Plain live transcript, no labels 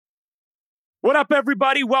What up,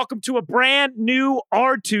 everybody? Welcome to a brand new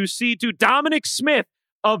R2C2. Dominic Smith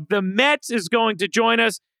of the Mets is going to join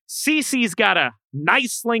us. CeCe's got a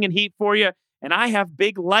nice sling and heat for you, and I have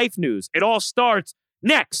big life news. It all starts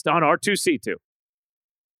next on R2C2.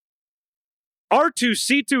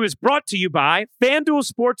 R2C2 is brought to you by FanDuel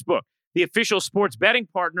Sportsbook, the official sports betting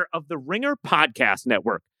partner of the Ringer Podcast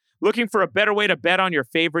Network. Looking for a better way to bet on your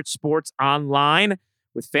favorite sports online?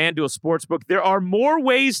 With FanDuel Sportsbook, there are more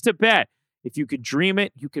ways to bet. If you could dream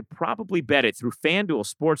it, you could probably bet it through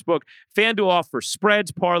FanDuel Sportsbook. FanDuel offers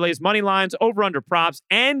spreads, parlays, money lines, over-under props,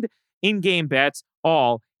 and in-game bets,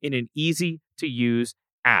 all in an easy-to-use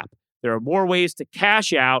app. There are more ways to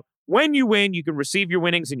cash out. When you win, you can receive your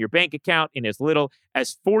winnings in your bank account in as little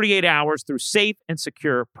as 48 hours through safe and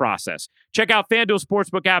secure process. Check out FanDuel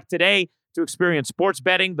Sportsbook app today to experience sports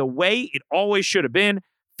betting the way it always should have been.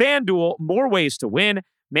 FanDuel, more ways to win.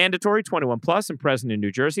 Mandatory 21 plus and present in New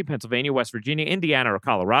Jersey, Pennsylvania, West Virginia, Indiana, or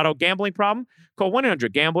Colorado. Gambling problem? Call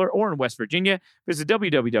 1-800-GAMBLER, or in West Virginia, visit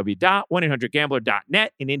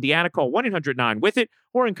www.1800gambler.net. In Indiana, call 1-800-9-WITH-IT,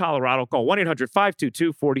 or in Colorado, call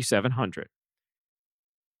 1-800-522-4700.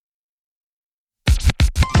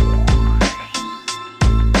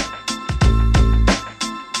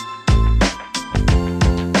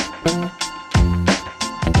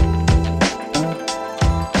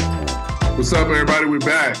 What's up, everybody? We're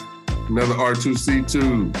back. Another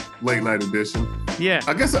R2C2 late night edition. Yeah.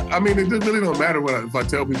 I guess, I mean, it really don't matter if I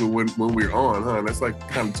tell people when we're on, huh? That's like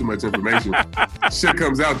kind of too much information. Shit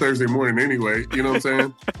comes out Thursday morning anyway. You know what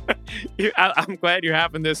I'm saying? I'm glad you're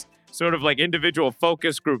having this sort of like individual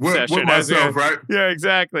focus group session. With myself, right? Yeah,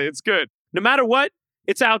 exactly. It's good. No matter what,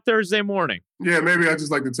 it's out Thursday morning. Yeah, maybe I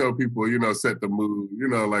just like to tell people, set the mood,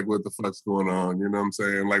 like what the fuck's going on, you know what I'm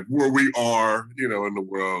saying? Like where we are, in the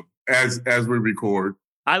world as we record.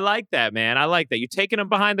 I like that, man. I like that. You're taking them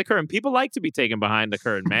behind the curtain. People like to be taken behind the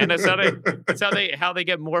curtain, man. That's how they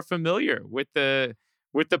get more familiar with the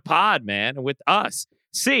pod, man, and with us.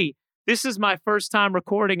 See, this is my first time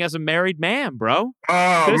recording as a married man, bro.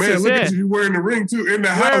 Oh, man, look at you wearing the ring, too, in the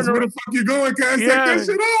house. Where the fuck you going, Cass? Yeah. Take that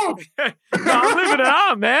shit off. No, I'm leaving it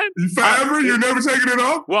on, man. You forever? You're never taking it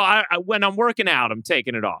off? Well, I when I'm working out, I'm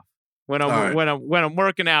taking it off. When I'm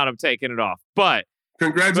working out, I'm taking it off. But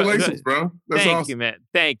congratulations, bro. That's thank awesome. you, man.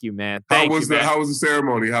 Thank you, man. How was the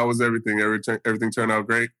ceremony? How was everything? Everything turned out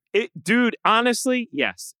great? Dude, honestly,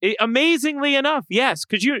 yes. Amazingly enough, yes.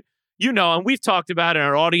 Because and we've talked about it, and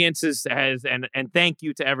our audiences and thank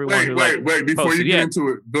you to everyone Wait, before posted. you get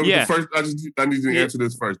into it, first, I need you to answer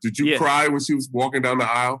this first. Did you cry when she was walking down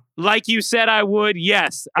the aisle? Like you said I would,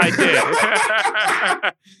 yes, I did.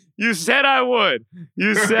 You said I would.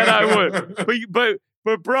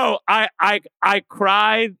 But bro, I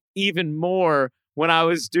cried even more when I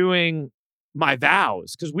was doing my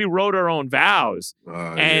vows, because we wrote our own vows.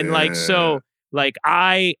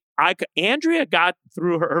 Andrea got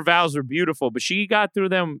through her vows were beautiful, but she got through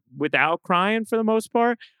them without crying for the most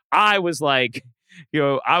part. I was like,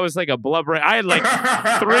 I was like a blubber. I had like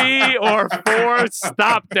 3 or 4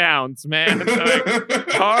 stop downs, man. Like,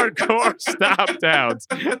 hardcore stop downs.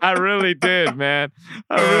 I really did, man.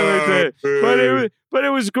 I really did. But it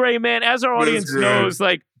was great, man. As our audience knows,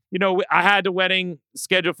 like, I had the wedding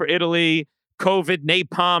scheduled for Italy, COVID,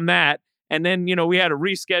 napalm that. And then, we had a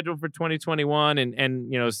reschedule for 2021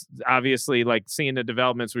 and obviously like seeing the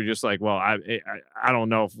developments, we're just like, well, I don't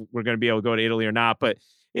know if we're going to be able to go to Italy or not, but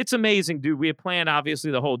it's amazing, dude. We had planned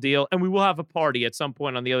obviously the whole deal, and we will have a party at some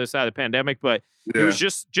point on the other side of the pandemic, but it was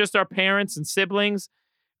just our parents and siblings,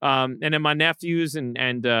 and then my nephews and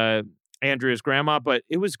Andrea's grandma, but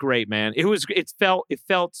it was great, man. It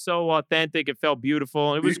felt so authentic. It felt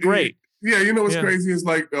beautiful. It was great. Yeah, what's crazy is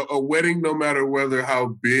like a wedding, no matter whether how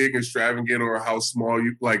big, extravagant, or how small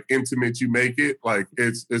you like intimate you make it, like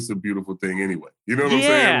it's a beautiful thing anyway. You know what I'm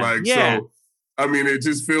saying? Like so, I mean, it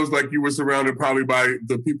just feels like you were surrounded probably by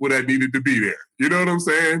the people that needed to be there. You know what I'm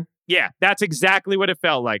saying? Yeah, that's exactly what it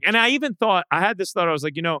felt like. And I even I had this thought. I was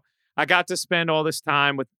like, I got to spend all this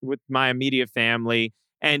time with my immediate family,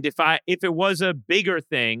 and if it was a bigger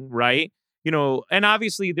thing, right? And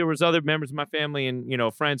obviously there was other members of my family and,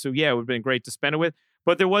 friends who, it would have been great to spend it with.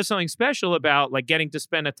 But there was something special about like getting to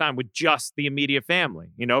spend a time with just the immediate family,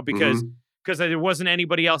 because there wasn't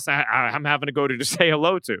anybody else I'm having to go to say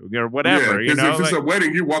hello to or whatever. Yeah, because if it's a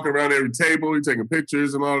wedding, you're walking around every table, you're taking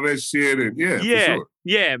pictures and all of that shit. And for sure.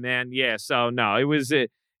 Yeah, man. Yeah. So no, it was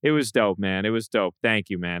dope, man. It was dope. Thank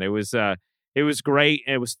you, man. It was great.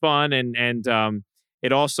 It was fun. And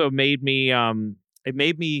it also made me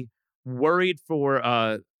worried for,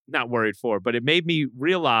 not worried for, but it made me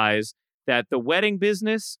realize that the wedding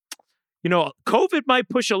business, COVID might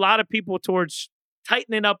push a lot of people towards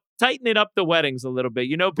tightening up the weddings a little bit.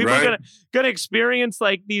 People are gonna experience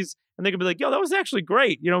like these, and they're gonna be like, "Yo, that was actually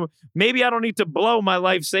great." Maybe I don't need to blow my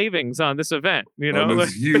life savings on this event. On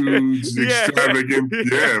this huge, extravagant,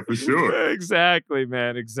 for sure. Exactly,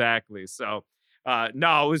 man. Exactly. So.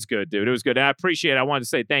 No, it was good, dude. It was good. And I appreciate it. I wanted to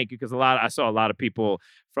say thank you because I saw a lot of people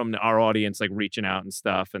from our audience like reaching out and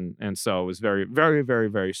stuff. And so it was very, very, very,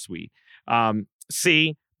 very sweet. But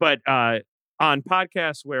on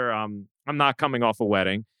podcasts where I'm not coming off a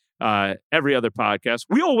wedding, every other podcast,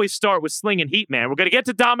 we always start with Slinging Heat, man. We're going to get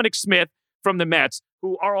to Dominic Smith from the Mets,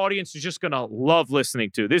 who our audience is just going to love listening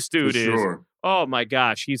to. This dude oh my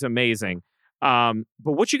gosh, he's amazing. But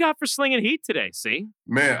what you got for Slinging Heat today, see?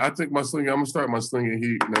 Man, I think I'm going to start my Slinging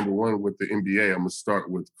Heat number one with the NBA. I'm going to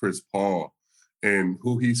start with Chris Paul and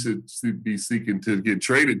who he should be seeking to get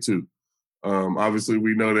traded to. Obviously,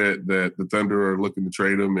 we know that the Thunder are looking to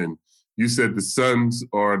trade him, and you said the Suns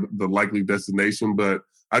are the likely destination, but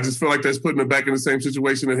I just feel like that's putting him back in the same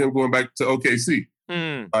situation as him going back to OKC.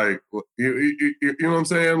 Like, you know what I'm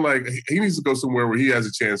saying? Like, he needs to go somewhere where he has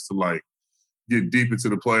a chance to, like, get deep into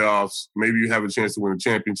the playoffs. Maybe you have a chance to win a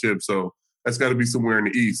championship. So that's got to be somewhere in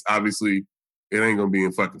the East. Obviously, it ain't going to be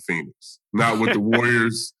in fucking Phoenix. Not with the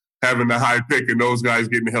Warriors having the high pick and those guys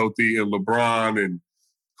getting healthy and LeBron and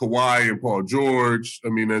Kawhi and Paul George. I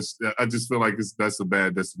mean, I just feel like that's a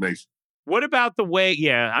bad destination. What about the way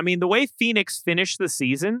Phoenix finished the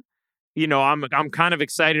season? I'm kind of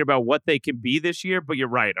excited about what they can be this year, but you're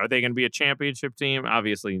right. Are they going to be a championship team?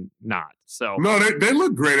 Obviously not. So no, they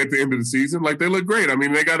look great at the end of the season. Like, they look great. I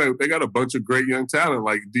mean, they got a bunch of great young talent.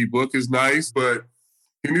 Like, D-Book is nice, but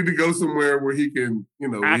he need to go somewhere where he can,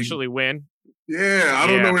 actually win. Yeah, I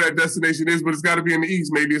don't know where that destination is, but it's got to be in the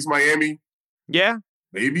East. Maybe it's Miami. Yeah.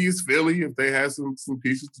 Maybe it's Philly if they have some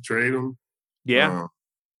pieces to trade him. Yeah.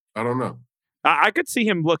 I don't know. I could see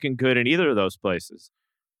him looking good in either of those places.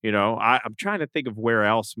 I'm trying to think of where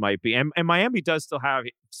else might be. And Miami does still have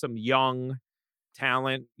some young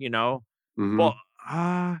talent, Mm-hmm. Well,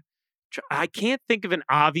 I can't think of an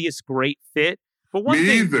obvious great fit. But one Me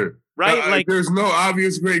thing, either. Right? There's no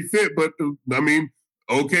obvious great fit, but I mean,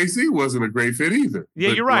 OKC wasn't a great fit either. Yeah,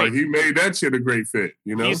 but, you're right. Like, he made that shit a great fit,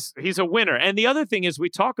 He's a winner. And the other thing is we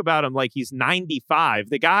talk about him like he's 95.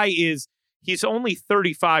 The guy he's only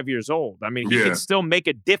 35 years old. I mean, he can still make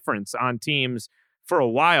a difference on teams for a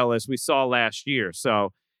while, as we saw last year.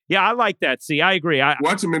 So, yeah, I like that. See, I agree.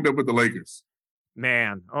 Watch him end up with the Lakers.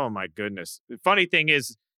 Man, oh my goodness. The funny thing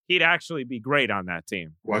is, he'd actually be great on that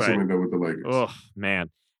team. Watch him end up with the Lakers. Oh, man.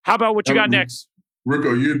 How about what you got next?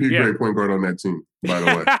 Rico, you'd be a great point guard on that team, by the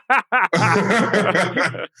way.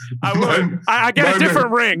 I would. I get a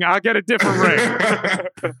different ring. I'll get a different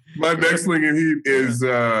ring. My next Slinging Heat is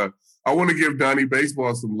I want to give Donnie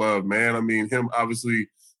Baseball some love, man. I mean, him obviously,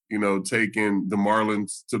 taking the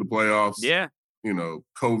Marlins to the playoffs. Yeah.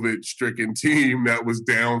 COVID-stricken team that was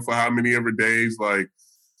down for how many ever days, like,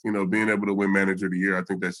 being able to win Manager of the Year, I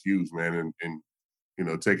think that's huge, man. And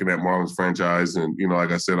taking that Marlins franchise. And,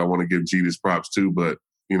 like I said, I want to give G his props too, but,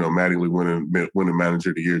 Mattingly winning Manager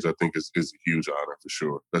of the Years, I think is a huge honor for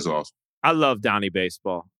sure. That's awesome. I love Donnie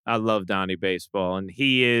Baseball. And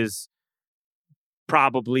he is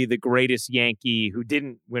probably the greatest Yankee who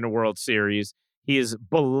didn't win a World Series. He is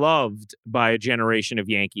beloved by a generation of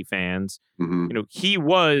Yankee fans. Mm-hmm. He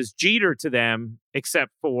was Jeter to them,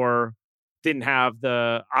 except for didn't have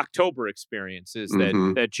the October experiences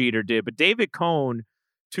that Jeter did. But David Cohn,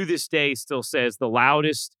 to this day, still says the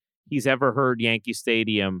loudest he's ever heard Yankee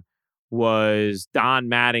Stadium was Don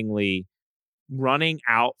Mattingly running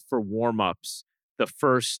out for warm-ups the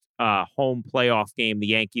first home playoff game the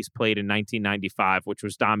Yankees played in 1995, which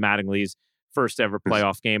was Don Mattingly's first ever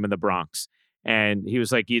playoff game in the Bronx. And he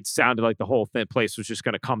was like, it sounded like the whole place was just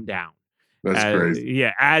going to come down. That's crazy.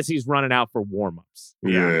 Yeah, as he's running out for warm-ups.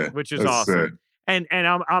 Yeah, which is awesome. Sad. And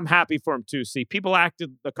I'm happy for him too. See, people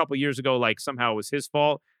acted a couple years ago like somehow it was his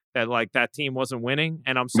fault that like that team wasn't winning,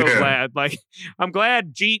 and I'm so glad. Like, I'm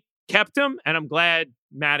glad Jeet kept him, and I'm glad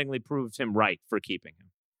Mattingly proved him right for keeping him.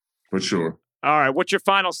 For sure. All right, what's your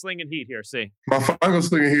final Slinging Heat here, see? My final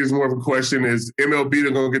Slinging Heat is more of a question: is MLB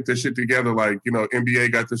they're gonna get their shit together? Like,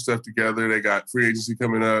 NBA got their stuff together. They got free agency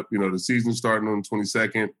coming up. The season starting on the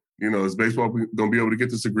 22nd. Is baseball going to be able to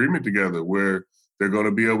get this agreement together where they're going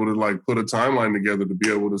to be able to like put a timeline together to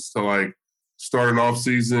be able to like start an off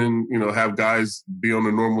season, have guys be on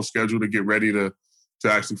a normal schedule to get ready to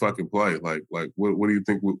actually fucking play. Like what do you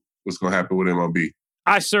think what's going to happen with MLB?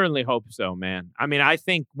 I certainly hope so, man. I mean, I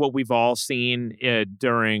think what we've all seen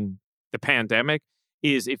during the pandemic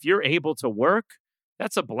is if you're able to work,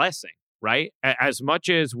 that's a blessing. right? As much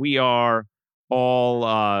as we are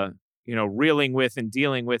all, reeling with and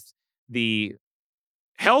dealing with the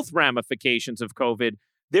health ramifications of COVID,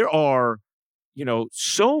 there are,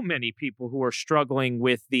 so many people who are struggling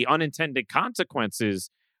with the unintended consequences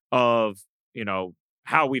of,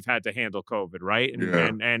 how we've had to handle COVID, right?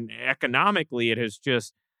 And economically, it's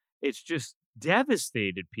just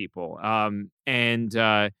devastated people. And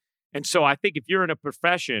so I think if you're in a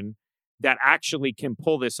profession that actually can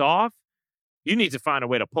pull this off, you need to find a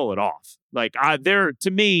way to pull it off. Like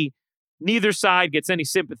to me, neither side gets any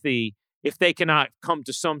sympathy if they cannot come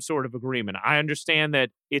to some sort of agreement. I understand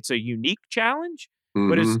that it's a unique challenge,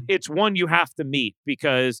 but it's one you have to meet,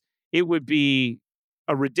 because it would be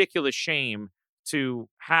a ridiculous shame to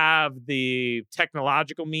have the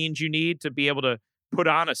technological means you need to be able to put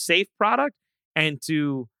on a safe product and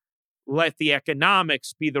to let the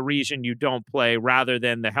economics be the reason you don't play rather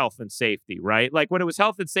than the health and safety, right? Like when it was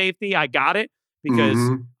health and safety, I got it,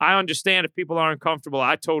 because I understand if people aren't comfortable,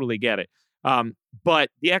 I totally get it. But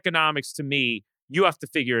the economics, to me, you have to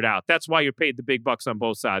figure it out. That's why you're paid the big bucks on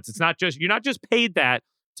both sides. You're not just paid that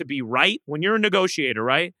to be right. When you're a negotiator,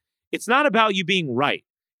 right? It's not about you being right.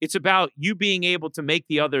 It's about you being able to make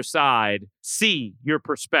the other side see your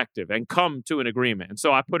perspective and come to an agreement. And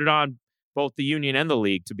so I put it on both the union and the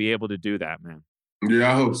league to be able to do that, man.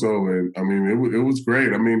 Yeah, I hope so. And I mean, it was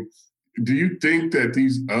great. I mean, do you think that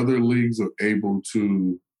these other leagues are able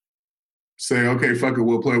to say, okay, fuck it,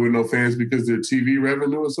 we'll play with no fans because their TV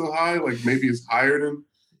revenue is so high? Like maybe it's higher than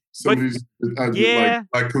some of these,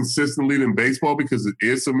 like consistently than baseball, because it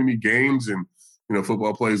is so many games, and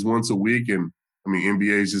football plays once a week, and I mean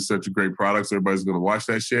NBA is just such a great product, so everybody's going to watch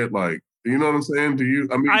that shit. Like, you know what I'm saying? Do you?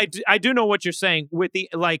 I mean, I do know what you're saying with the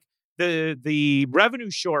the revenue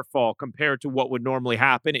shortfall compared to what would normally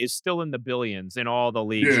happen is still in the billions in all the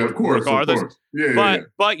leagues, of course, regardless. Of course. Yeah,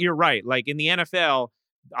 but you're right. Like in the NFL,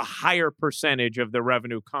 a higher percentage of the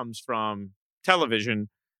revenue comes from television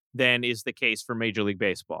than is the case for Major League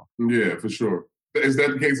Baseball. Yeah, for sure. Is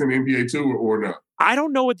that the case in the NBA too, or not? I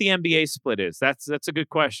don't know what the NBA split is. That's a good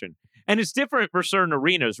question. And it's different for certain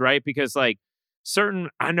arenas, right? Because like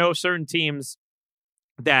I know certain teams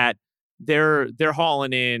that they're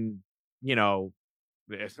hauling in,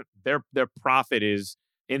 their profit is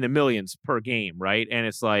in the millions per game, right? And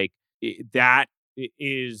it's like that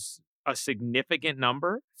is a significant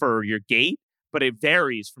number for your gate, but it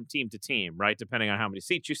varies from team to team, right? Depending on how many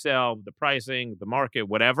seats you sell, the pricing, the market,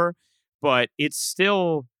 whatever. But it's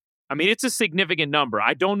still, I mean, it's a significant number.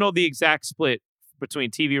 I don't know the exact split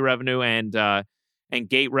between TV revenue and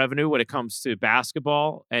gate revenue when it comes to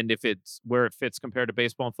basketball, and if it's where it fits compared to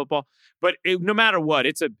baseball and football. But no matter what,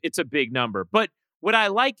 it's a big number. But what I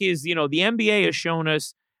like is, the NBA has shown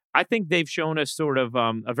us, I think they've shown us sort of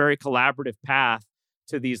a very collaborative path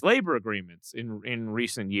to these labor agreements in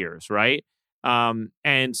recent years, right?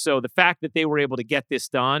 And so the fact that they were able to get this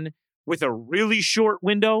done with a really short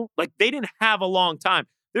window, like they didn't have a long time.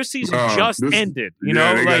 Their season just ended, they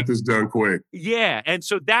got this done quick. Yeah, and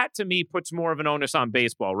so that to me puts more of an onus on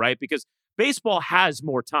baseball, right? Because baseball has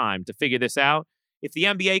more time to figure this out. If the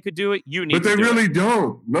NBA could do it, you need to do it. But they really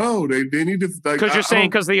don't. No, they need to. Because you're saying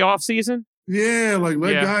because of the off season? Yeah, like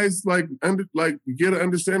let guys get an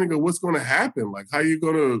understanding of what's going to happen, like how you're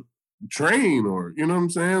going to train, or you know what I'm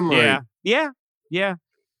saying? Like, yeah.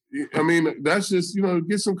 I mean, that's just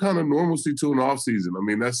get some kind of normalcy to an off season. I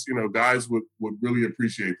mean, that's guys would really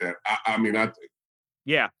appreciate that. I think.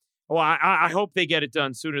 Yeah. Well, I hope they get it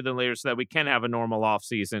done sooner than later so that we can have a normal off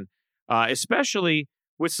season, especially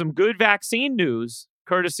with some good vaccine news,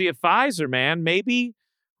 courtesy of Pfizer. Man, maybe.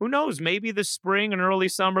 Who knows? Maybe the spring and early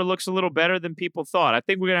summer looks a little better than people thought. I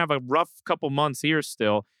think we're going to have a rough couple months here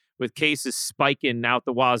still with cases spiking out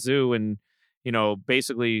the wazoo and,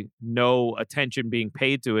 basically no attention being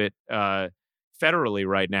paid to it federally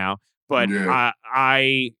right now. But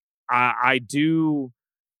I do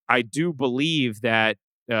believe that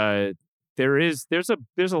there's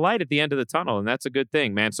a light at the end of the tunnel, and that's a good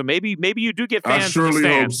thing, man. So maybe you do get fans. I surely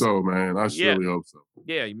hope so, man. I surely hope so.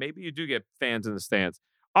 Yeah, maybe you do get fans in the stands.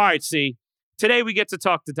 All right, see, today we get to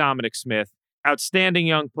talk to Dominic Smith, outstanding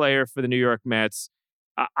young player for the New York Mets.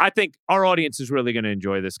 I think our audience is really going to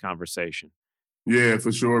enjoy this conversation. Yeah,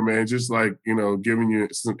 for sure, man. Just like, giving you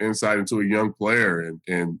some insight into a young player and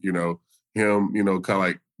him, kind of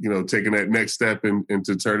like, taking that next step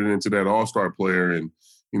into turning into that all-star player and,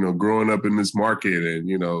 growing up in this market and,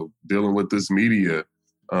 dealing with this media.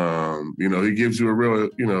 He gives you a real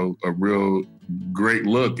great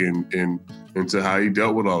look into how he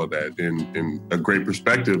dealt with all of that and a great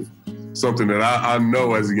perspective something that I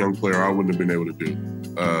know as a young player I wouldn't have been able to do.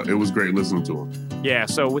 It was great listening to him. Yeah,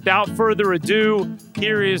 so without further ado,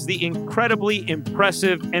 here is the incredibly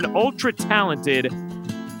impressive and ultra-talented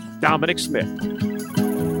Dominic Smith.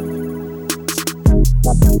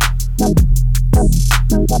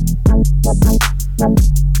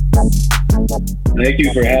 Thank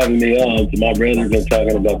you for having me on. My brother's been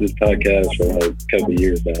talking about this podcast for like a couple of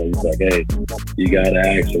years now. He's like, hey, you got to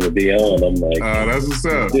ask him to be on. I'm like, that's what's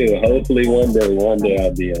up. Dude, hopefully one day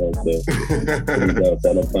I'll be on. So,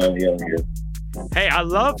 that'll find me on here. Hey, I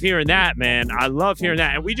love hearing that, man. I love hearing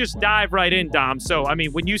that. And we just dive right in, Dom. So, I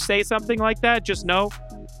mean, when you say something like that, just know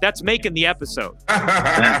that's making the episode.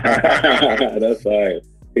 That's all right.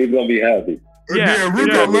 He's going to be happy. Yeah,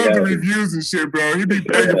 Rick gonna love the reviews and shit, bro. He be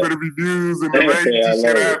paying for the reviews and the ratings and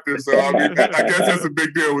shit after. So, I mean, I guess that's a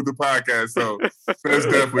big deal with the podcast. So, that's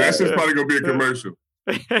definitely, that's just probably going to be a commercial.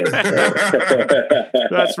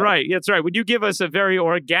 That's right. That's right. When you give us a very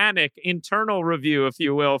organic internal review, if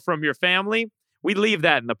you will, from your family, we leave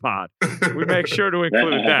that in the pod. We make sure to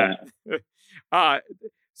include that.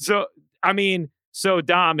 So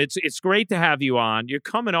Dom, it's great to have you on. You're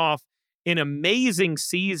coming off an amazing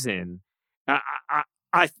season.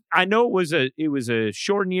 I know it was a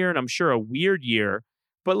short year and I'm sure a weird year,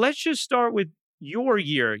 but let's just start with your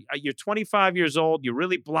year. You're 25 years old. You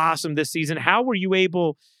really blossomed this season. How were you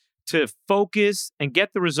able to focus and get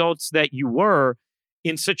the results that you were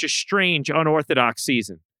in such a strange, unorthodox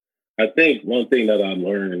season? I think one thing that I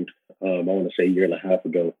learned, I want to say a year and a half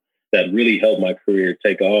ago, that really helped my career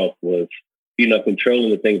take off was, controlling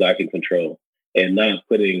the things I can control and not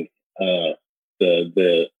putting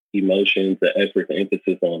the emotions, the effort, the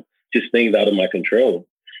emphasis on just things out of my control.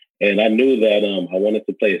 And I knew that I wanted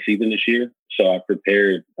to play a season this year. So I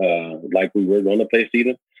prepared like we were going to play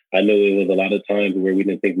season. I knew it was a lot of times where we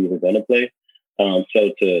didn't think we were going to play.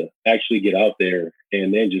 So to actually get out there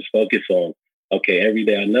and then just focus on, okay, every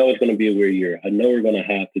day, I know it's going to be a weird year. I know we're going to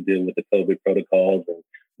have to deal with the COVID protocols and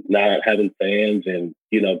not having fans and,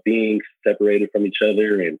 being separated from each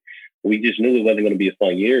other. And we just knew it wasn't going to be a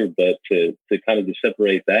fun year, but to kind of just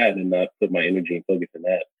separate that and not put my energy and focus in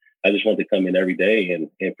that. I just want to come in every day and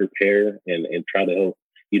prepare and try to help,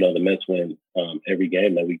 the Mets win every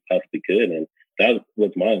game that we possibly could. And that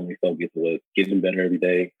was my only focus, was getting better every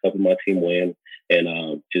day, helping my team win,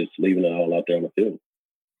 and just leaving it all out there on the field.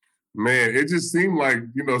 Man, it just seemed like,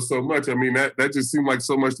 so much. I mean, that just seemed like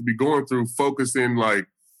so much to be going through, focusing like,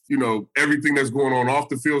 everything that's going on off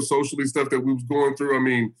the field, socially, stuff that we was going through. I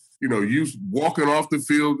mean, you walking off the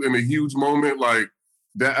field in a huge moment like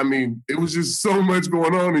that. I mean, it was just so much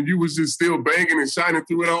going on and you was just still banging and shining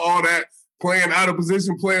through it, all that, playing out of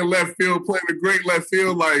position, playing left field, playing a great left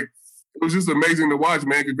field. Like, it was just amazing to watch,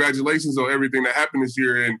 man. Congratulations on everything that happened this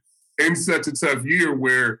year. And in such a tough year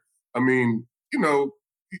where, I mean,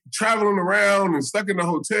 traveling around and stuck in the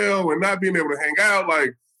hotel and not being able to hang out,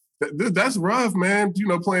 like, that's rough, man,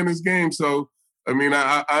 playing this game. So, I mean,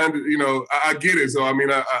 I get it. So, I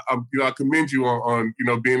mean, I commend you on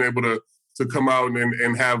being able to come out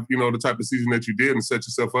and have, the type of season that you did and set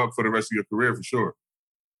yourself up for the rest of your career for sure.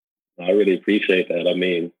 I really appreciate that. I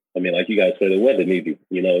mean, like you guys said, it wasn't easy.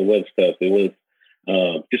 It was tough. It was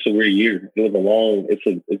just a weird year. It's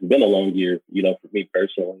been a long year, for me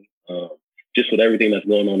personally. Just with everything that's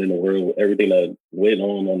going on in the world, everything that went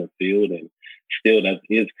on the field, and still that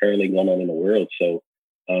is currently going on in the world. So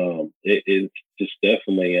it is just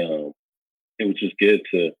definitely, it was just good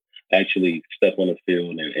to actually step on the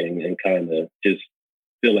field and kind of just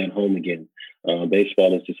feel at home again.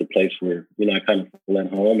 Baseball is just a place where, I kind of feel at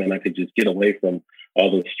home and I could just get away from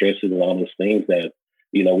all those stresses and all those things that,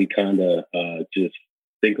 we kind of just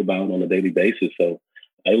think about on a daily basis. So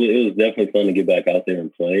it was definitely fun to get back out there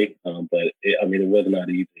and play. But it was not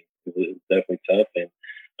easy. It was definitely tough. And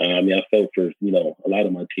I felt for, a lot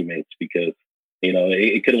of my teammates because,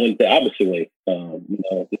 it could have went the opposite way.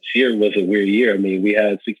 This year was a weird year. I mean, we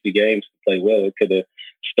had 60 games to play well. It could have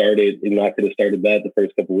started, I could have started bad the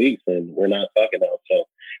first couple of weeks, and we're not talking now. So,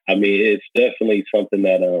 I mean, it's definitely something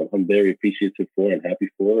that I'm very appreciative for and happy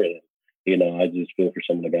for. And, I just feel for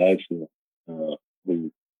some of the guys who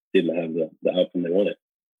didn't have the outcome they wanted.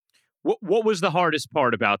 What was the hardest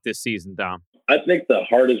part about this season, Dom? I think the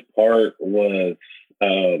hardest part was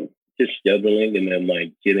just scheduling and then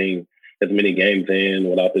like getting as many games in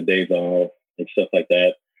without the days off and stuff like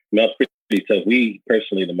that. That was pretty tough. We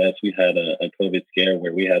personally, the Mets, we had a COVID scare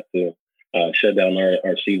where we had to shut down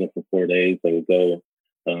our season for 4 days and go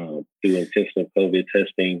do intensive COVID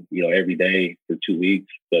testing, every day for 2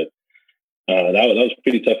 weeks. But that was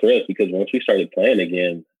pretty tough for us because once we started playing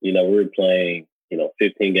again, we were playing,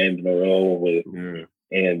 15 games in a row with,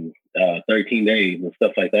 in 13 days and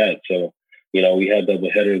stuff like that. So, we had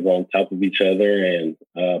double headers on top of each other, and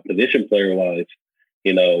position player wise,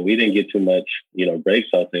 we didn't get too much, breaks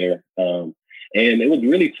out there. And it was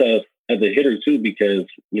really tough as a hitter too, because,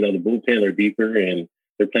 the bullpen are deeper and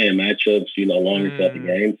they're playing matchups, longer throughout the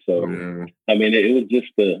game. So, I mean, it was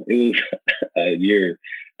a year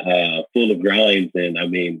full of grinds. And I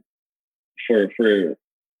mean, for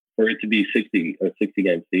it to be 60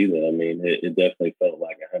 game season, I mean, it definitely felt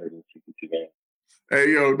like 162 games. Hey,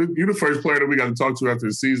 you're the first player that we got to talk to after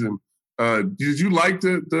the season. Did you like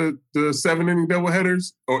the 7-inning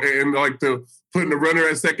doubleheaders, and like the putting the runner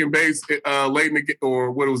at second base late in the game,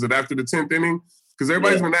 or what was it, after the 10th inning? Because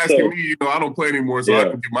everybody's been asking me. I don't play anymore, so I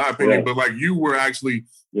can give my opinion. But like, you were actually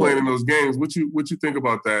playing in those games. What you think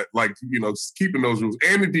about that? Like, keeping those rules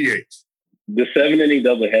and the DH. The 7-inning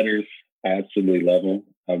doubleheaders, I absolutely love them.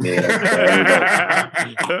 I mean,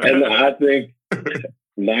 and I think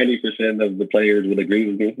 90% of the players would agree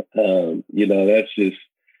with me. That's just.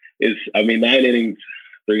 I mean, 9 innings,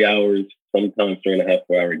 3 hours, sometimes 3.5,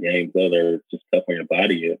 4 hour games. Those are just tough on your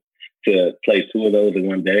body. To play 2 of those in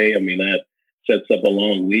one day, I mean, that sets up a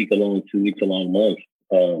long week, a long 2 weeks, a long month.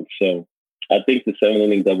 So I think the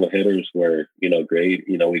 7-inning doubleheaders were, great.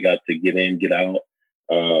 We got to get in, get out.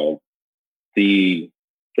 The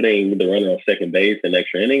putting the runner on second base in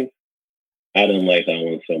extra innings, I didn't like that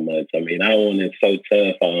one so much. I mean, that one is so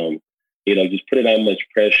tough. Just putting that much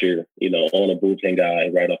pressure, on a bullpen guy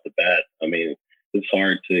right off the bat. I mean, it's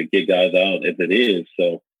hard to get guys out as it is.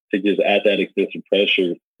 So to just add that extensive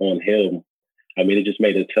pressure on him, I mean, it just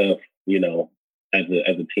made it tough, as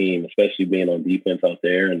a team, especially being on defense out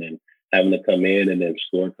there and then having to come in and then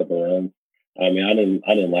score a couple runs. I mean, I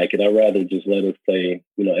didn't like it. I'd rather just let us play,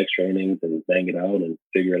 extra innings and bang it out and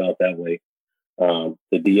figure it out that way. The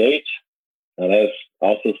DH, that's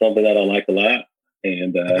also something that I like a lot.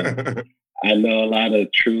 And I know a lot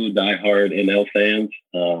of true diehard NL fans.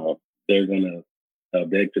 They're going to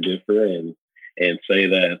beg to differ and say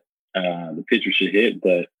that the pitcher should hit.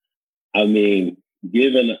 But I mean,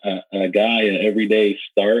 giving a guy an everyday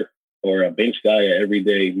start or a bench guy an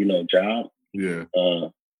everyday job,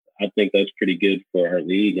 I think that's pretty good for our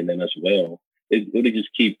league, and then as well, it would just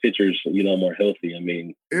keep pitchers more healthy. I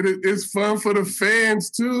mean, it's fun for the fans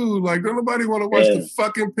too. Like, don't nobody want to watch the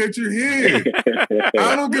fucking pitcher hit.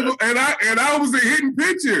 I don't give a, and I was a hitting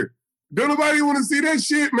pitcher. Don't nobody want to see that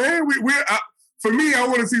shit, man. For me, I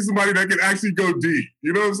want to see somebody that can actually go deep.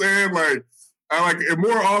 You know what I'm saying? Like, I like it,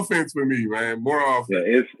 more offense for me, man. More offense.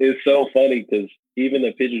 Yeah, it's so funny because even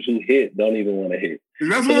the pitchers who hit don't even want to hit.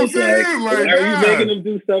 That's what I'm saying. Like, are you making them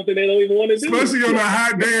do something they don't even want to do? Especially on a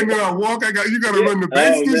hot day and then I walk, you got to run the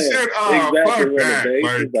bases and shit. Oh, exactly,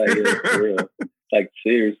 fuck that. Like,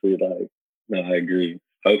 seriously, like, no, I agree.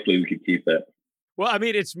 Hopefully we can keep that. Well, I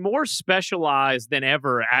mean, it's more specialized than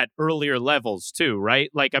ever at earlier levels too, right?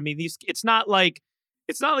 Like, I mean, it's not like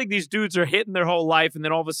these dudes are hitting their whole life and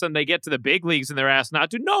then all of a sudden they get to the big leagues and they're asked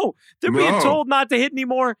not to. No, they're being told not to hit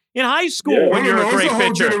anymore in high school when you're a great pitcher. There's a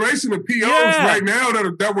whole generation of POs right now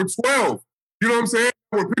that were 12. You know what I'm saying?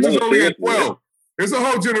 Where pitchers only at 12. There's a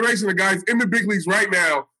whole generation of guys in the big leagues right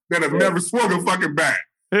now that have never swung a fucking bat.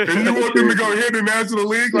 And you want them to go hit the National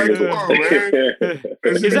League? Like, come on, man.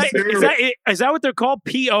 Is that what they're called?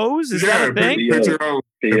 POs? Is that a thing?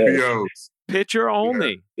 POs. Pitcher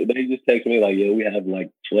only. Yeah. They just text me like, we have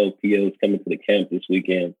like 12 POs coming to the camp this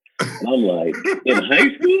weekend. And I'm like, in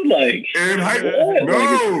high school? Like,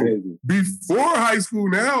 before high school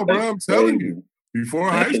now, bro. I'm telling you. Before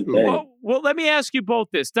high school. Well, let me ask you both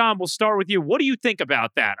this. Dom, we'll start with you. What do you think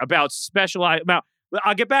about that? About specialized?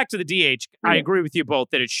 I'll get back to the DH. I agree with you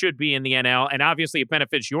both that it should be in the NL, and obviously it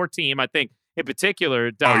benefits your team. I think in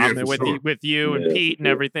particular, Dom, with you and Pete and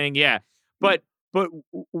everything. Yeah, but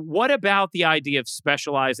what about the idea of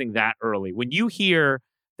specializing that early? When you hear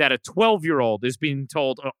that a 12-year-old is being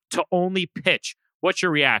told to only pitch, what's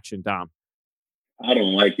your reaction, Dom? I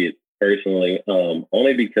don't like it personally,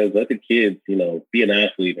 only because let the kids, be an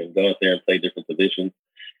athlete and go out there and play different positions.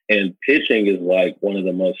 And pitching is like one of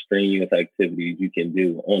the most strenuous activities you can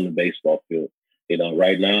do on the baseball field.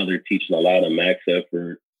 Right now they're teaching a lot of max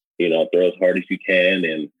effort, throw as hard as you can.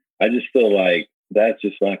 And I just feel like that's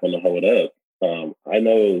just not going to hold up. I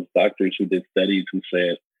know doctors who did studies who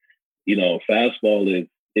said, fastball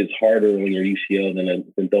is harder on your ECL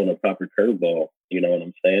than throwing a proper curveball. You know what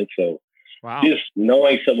I'm saying? So just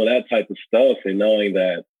knowing some of that type of stuff and knowing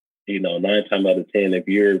that, 9 times out of 10, if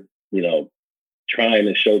you're, trying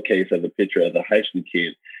to showcase as a pitcher, as a high school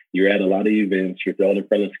kid, you're at a lot of events, you're throwing in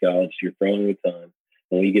front of scouts, you're throwing a ton.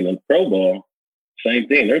 When you get in pro ball, same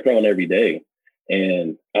thing, they're throwing every day.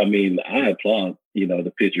 And I mean, I applaud,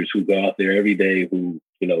 the pitchers who go out there every day, who,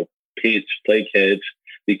 pitch, play catch,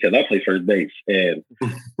 because I play first base and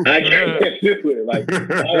I can't do it. Like,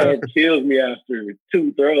 my arm kills me after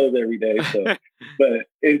 2 throws every day. So, but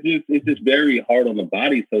it's just very hard on the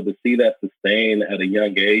body. So to see that sustain at a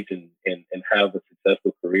young age and have a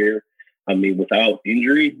successful career, I mean, without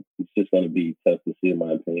injury, it's just going to be tough to see, in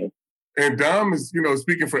my opinion. And Dom is,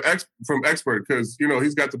 speaking from expert, because,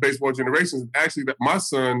 he's got the baseball generations. Actually, my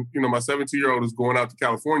son, my 17-year-old is going out to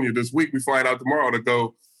California this week. We flying out tomorrow to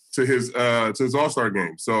go to his All-Star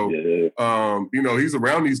game. So, he's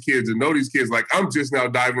around these kids and know these kids. Like, I'm just now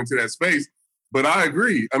diving into that space. But I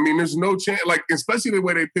agree. I mean, there's no chance, like, especially the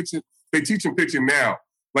way they teach them pitching now.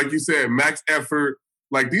 Like you said, max effort.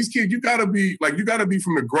 Like, these kids, you gotta be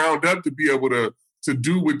from the ground up to be able to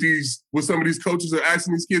do what some of these coaches are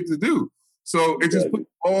asking these kids to do. So it just puts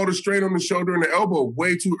all the strain on the shoulder and the elbow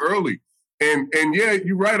way too early. And yeah,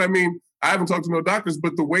 you're right. I mean, I haven't talked to no doctors,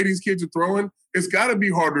 but the way these kids are throwing, it's got to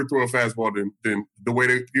be harder to throw a fastball than the way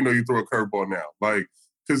that you throw a curveball now. Like,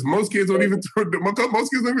 because most kids don't even throw a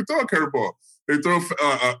curveball. They throw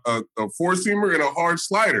a four-seamer and a hard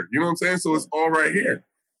slider. You know what I'm saying? So it's all right here.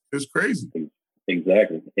 It's crazy.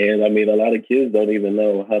 Exactly. And I mean, a lot of kids don't even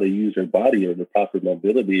know how to use their body or the proper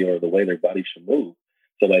mobility or the way their body should move.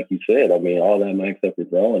 So like you said, I mean, all that max effort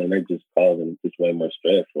throwing, and they're just causing just way more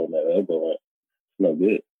stress on that elbow. It's no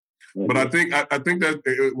good. But I think that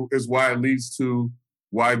is why it leads to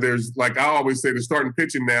why there's, like I always say, the starting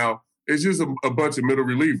pitching now is just a bunch of middle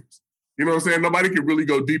relievers. You know what I'm saying? Nobody can really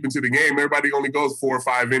go deep into the game. Everybody only goes 4 or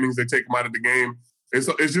 5 innings. They take them out of the game. It's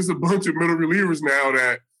just a bunch of middle relievers now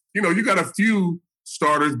that, you got a few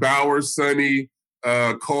starters, Bauer, Sonny,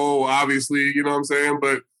 Cole, obviously, you know what I'm saying?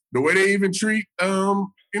 But the way they even treat,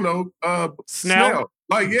 Snell.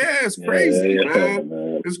 Like, yeah, it's crazy,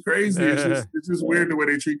 man. It's crazy. It's just weird the way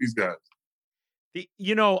they treat these guys.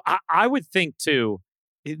 I would think, too,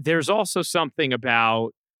 there's also something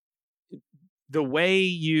about the way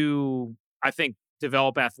you, I think,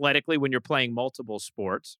 develop athletically when you're playing multiple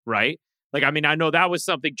sports, right? Like, I mean, I know that was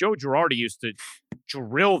something Joe Girardi used to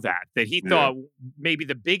drill that he thought maybe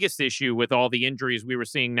the biggest issue with all the injuries we were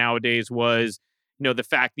seeing nowadays was, the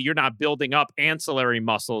fact that you're not building up ancillary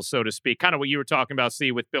muscles, so to speak, kind of what you were talking about,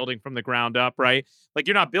 see, with building from the ground up, right? Like,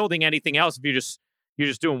 you're not building anything else if you're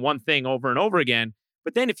just doing one thing over and over again.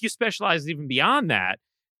 But then if you specialize even beyond that,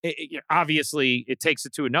 obviously it takes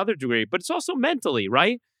it to another degree, but it's also mentally,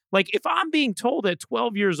 right? Like, if I'm being told at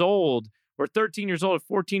 12 years old or 13 years old or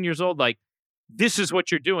 14 years old, like, this is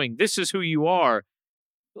what you're doing, this is who you are,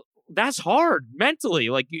 that's hard mentally.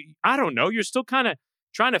 Like, I don't know, you're still kind of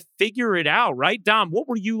trying to figure it out, right? Dom, what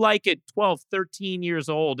were you like at 12, 13 years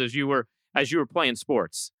old as you were playing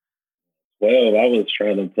sports? Well, I was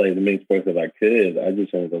trying to play the many sports that I could. I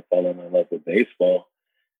just wanted to fall in love with baseball.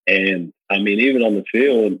 And I mean, even on the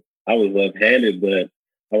field, I was left-handed, but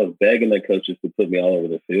I was begging the coaches to put me all over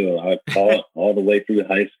the field. I caught all the way through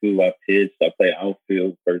high school. I pitched. I played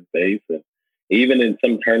outfield, first base. And even in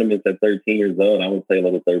some tournaments at 13 years old, I would play a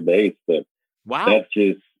little third base. But that's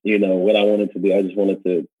just, what I wanted to do. I just wanted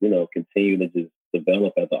to, continue to just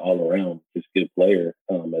develop as an all-around, just good player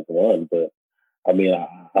as one. But, I mean,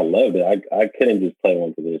 I loved it. I couldn't just play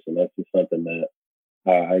one position. That's just something that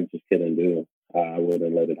I just couldn't do. I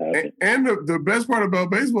wouldn't let it happen. And the best part about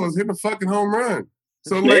baseball is hitting a fucking home run.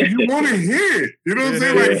 So, like, you want to hit. You know what I'm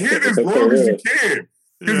saying? Like, hit as long as you can.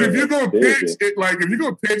 Because if you're going to pitch, if you're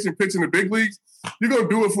going to pitch and pitch in the big leagues, you're going to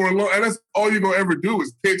do it for a long, and that's all you're going to ever do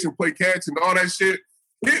is pitch and play catch and all that shit.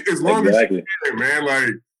 Hit as long as you can, man. Like,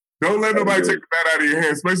 don't let nobody take the bat out of your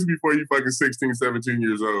hand, especially before you fucking 16, 17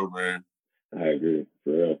 years old, man. I agree.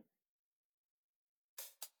 For real.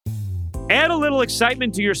 Add a little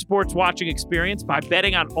excitement to your sports watching experience by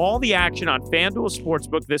betting on all the action on FanDuel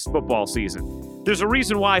Sportsbook this football season. There's a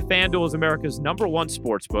reason why FanDuel is America's #1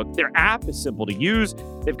 sportsbook. Their app is simple to use.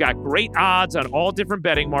 They've got great odds on all different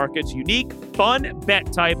betting markets, unique, fun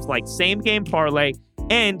bet types like same-game parlay,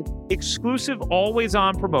 and exclusive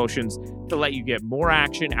always-on promotions to let you get more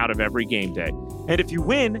action out of every game day. And if you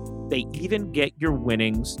win, they even get your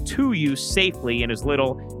winnings to you safely in as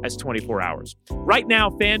little as 24 hours. Right now,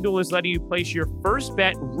 FanDuel is letting you place your first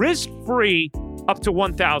bet risk-free up to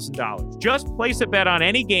 $1,000. Just place a bet on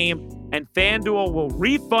any game, and FanDuel will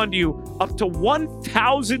refund you up to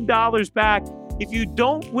 $1,000 back if you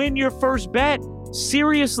don't win your first bet.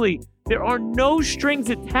 Seriously, there are no strings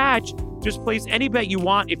attached. Just place any bet you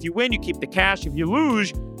want. If you win, you keep the cash. If you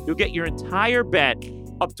lose, you'll get your entire bet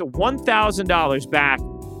up to $1,000 back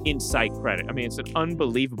in site credit. I mean, it's an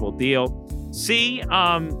unbelievable deal. See,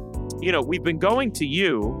 we've been going to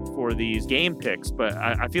you for these game picks, but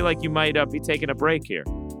I feel like you might be taking a break here.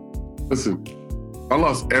 Listen, I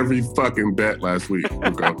lost every fucking bet last week.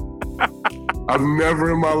 Okay? I've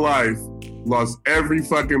never in my life lost every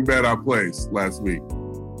fucking bet I placed last week.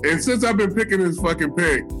 And since I've been picking this fucking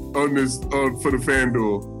pick for the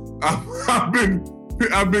FanDuel,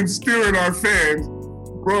 I've been steering our fans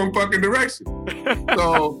wrong fucking direction.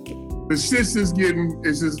 So the shit's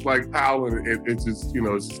just like piling. It's just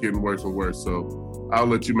getting worse and worse. So I'll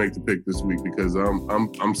let you make the pick this week because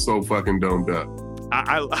I'm so fucking domed up.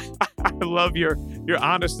 I love your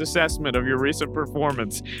honest assessment of your recent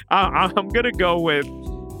performance. I'm gonna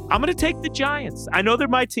take the Giants. I know they're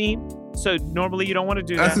my team, so normally you don't want to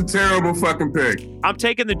do that. That's a terrible fucking pick. I'm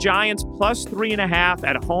taking the Giants plus 3.5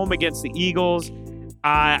 at home against the Eagles.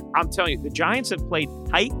 I'm telling you, the Giants have played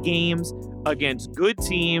tight games against good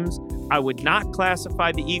teams. I would not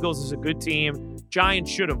classify the Eagles as a good team. Giants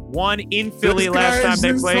should have won in Philly last time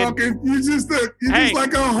they played. You're just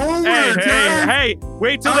like a homer. Hey,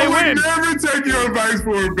 wait till they win. I would never take your advice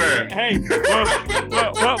for a bet. Hey,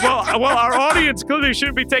 well, our audience clearly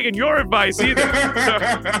shouldn't be taking your advice either.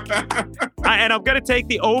 And I'm going to take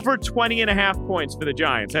the over 20.5 points for the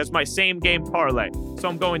Giants. That's my same game parlay. So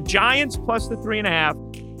I'm going Giants plus the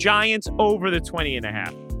 3.5, Giants over the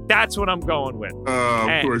 20.5. That's what I'm going with.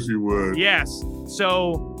 Of course you would. Yes.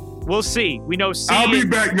 So we'll see. We know I'll be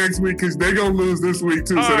back next week because they're going to lose this week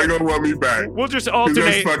too, so they're going to want me back. We'll just alternate.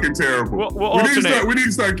 That's fucking terrible. We'll alternate. We need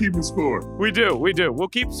to start keeping score. We do. We'll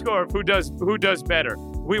keep score of who does better.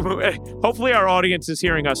 Hopefully our audience is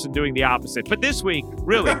hearing us and doing the opposite. But this week,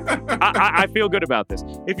 really, I feel good about this.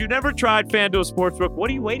 If you've never tried FanDuel Sportsbook, what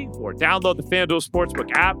are you waiting for? Download the FanDuel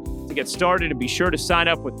Sportsbook app to get started and be sure to sign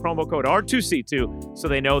up with promo code R2C2 so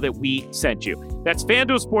they know that we sent you. That's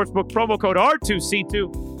FanDuel Sportsbook, promo code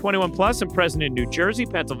R2C2, 21 plus and present in New Jersey,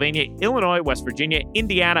 Pennsylvania, Illinois, West Virginia,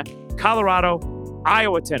 Indiana, Colorado,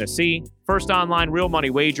 Iowa, Tennessee. First online real money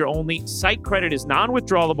wager only. Site credit is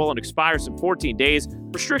non-withdrawable and expires in 14 days.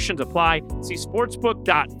 Restrictions apply. See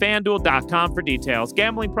sportsbook.fanduel.com for details.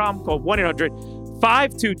 Gambling problem? Call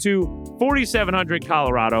 1-800-522-4700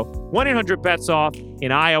 Colorado, 1-800-BETS-OFF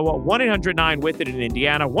in Iowa, 1-800-9-WITH-IT in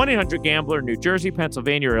Indiana, 1-800-GAMBLER in New Jersey,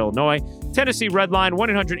 Pennsylvania, or Illinois, Tennessee Redline,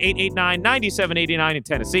 1-800-889-9789 in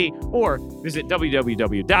Tennessee, or visit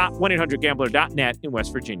www.1800gambler.net in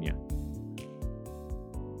West Virginia.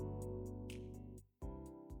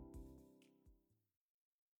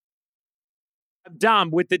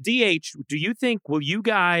 Dom, with the DH, do you think, will you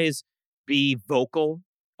guys be vocal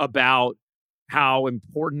about how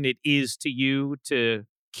important it is to you to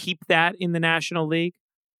keep that in the National League?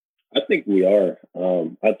 I think we are.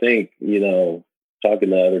 I think,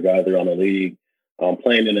 talking to other guys around the league,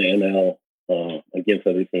 playing in the NL against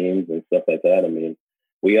other teams and stuff like that. I mean,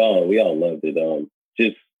 we all loved it.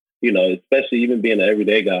 Especially even being an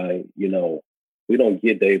everyday guy, we don't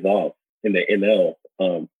get days off in the NL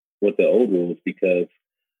with the old rules because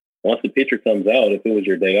once the pitcher comes out, if it was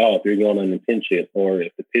your day off, you're going on a pinch hit, or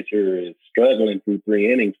if the pitcher is struggling through 4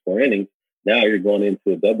 innings, now you're going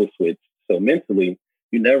into a double switch. So mentally,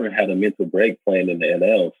 you never had a mental break playing in the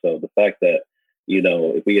NL. So the fact that,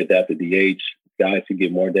 if we adapt to DH, guys who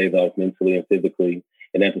get more days off mentally and physically,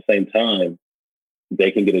 and at the same time,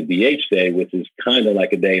 they can get a DH day, which is kind of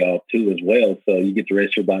like a day off too as well. So you get to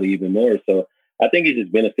rest your body even more. So I think it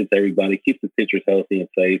just benefits everybody, keeps the pitchers healthy and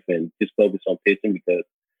safe, and just focus on pitching because,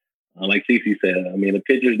 like Cece said, I mean, the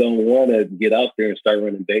pitchers don't want to get out there and start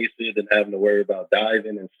running bases and having to worry about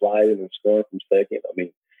diving and sliding and scoring from second. I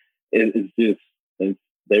mean,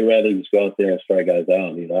 they rather just go out there and strike guys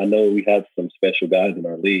out. I know we have some special guys in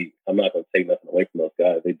our league. I'm not going to take nothing away from those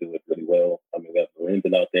guys. They do it really well. I mean, we have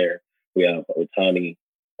Lorenzen out there. We have Otani.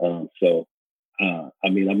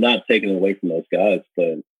 I'm not taking away from those guys,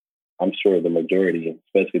 but I'm sure the majority,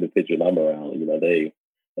 especially the pitchers I'm around,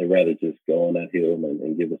 they rather just go on that hill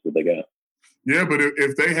and give us what they got. Yeah, but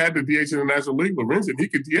if they had the DH in the National League, Lorenzen, he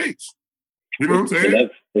could DH. You know what I'm saying?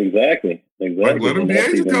 That's exactly. Like, let him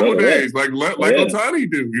DH a couple days, like Otani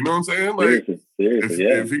do. You know what I'm saying? Like, seriously,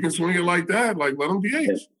 if he can swing it like that, like let him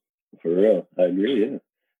DH. For real, I agree. Yeah,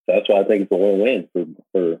 that's why I think it's a win-win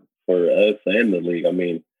for us and the league. I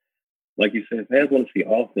mean, like you said, fans want to see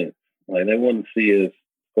offense. Like they want to see us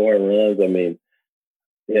scoring runs. I mean,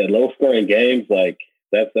 low-scoring games. Like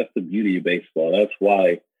that's the beauty of baseball. That's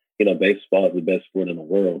why baseball is the best sport in the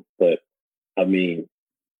world. But I mean,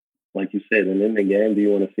 like you said, in the game, do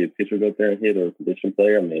you want to see a pitcher go there and hit or a position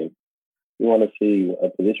player? I mean, you want to see a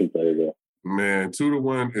position player go. Man,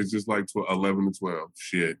 2-1 is just like 11-12.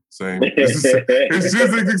 Shit, same. It's just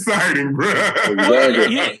as exciting, bro.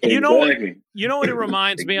 You know what it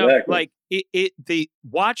reminds me of? Like the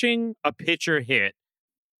watching a pitcher hit,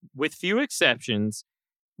 with few exceptions,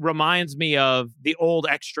 reminds me of the old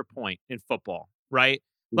extra point in football, right?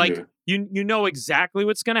 Like you know exactly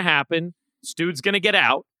what's going to happen. This dude's going to get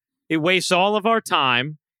out. It wastes all of our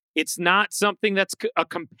time. It's not something that's a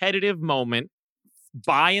competitive moment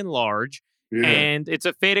by and large. Yeah. And it's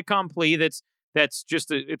a fait accompli that's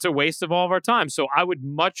just it's a waste of all of our time. So I would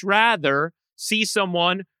much rather see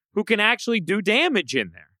someone who can actually do damage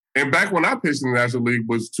in there. And back when I pitched in the National League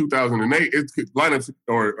was 2008. Lineups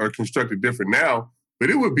are constructed different now, but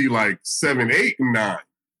it would be like 7, 8, and 9.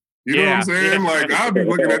 You know what I'm saying? Yeah. Like, I'll be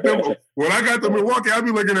looking at them. When I got to Milwaukee, I'll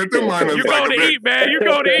be looking at them lineups. You're going to eat, man. You're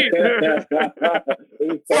going to eat.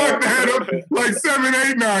 Fuck that. Like 7,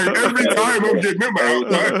 8, 9. Every time I'm getting them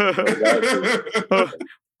out.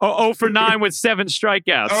 0 for 9 with 7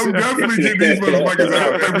 strikeouts. I'm definitely getting these motherfuckers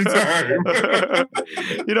out every time.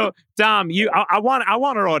 You know, Dom, I want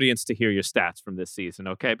our audience to hear your stats from this season,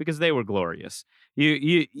 okay? Because they were glorious.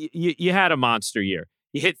 You had a monster year.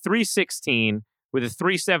 You hit .316 with a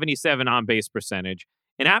 .377 on-base percentage,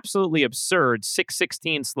 an absolutely absurd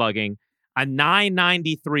 .616 slugging, a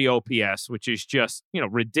 .993 OPS, which is just,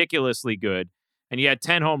 ridiculously good. And you had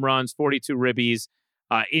 10 home runs, 42 ribbies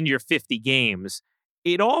in your 50 games.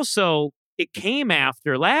 It came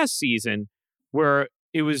after last season where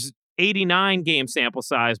it was 89 game sample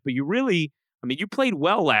size, but you played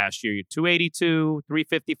well last year. You 282,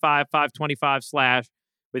 355, 525 slash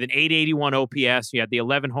with an 881 OPS. You had the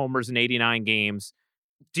 11 homers in 89 games.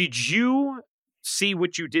 Did you see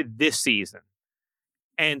what you did this season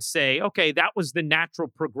and say, okay, that was the natural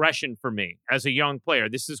progression for me as a young player?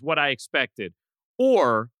 This is what I expected.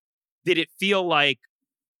 Or did it feel like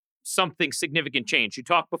something significant changed? You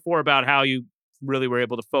talked before about how you really were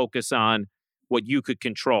able to focus on what you could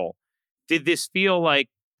control. Did this feel like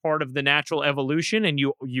part of the natural evolution and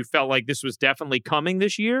you felt like this was definitely coming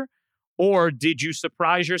this year? Or did you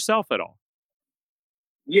surprise yourself at all?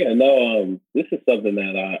 Yeah, no, this is something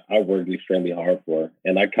that I worked extremely hard for.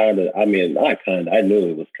 And I knew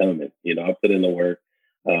it was coming. I put in the work.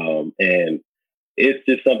 And it's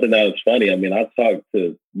just something that was funny. I mean, I talked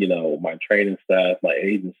to, my training staff, my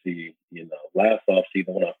agency, last offseason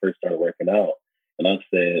when I first started working out. And I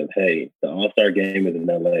said, hey, the All-Star game is in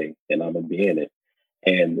LA and I'm going to be in it.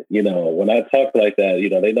 And, when I talk like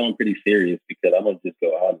that, they know I'm pretty serious because I don't just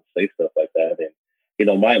go out and say stuff like that. And,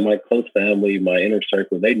 my close family, my inner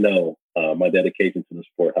circle, they know my dedication to the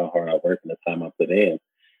sport, how hard I work and the time I put in.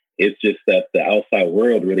 It's just that the outside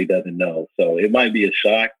world really doesn't know. So it might be a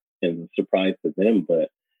shock and a surprise to them, but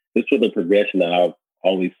this was a progression that I've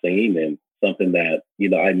always seen and something that,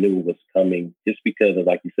 I knew was coming just because of,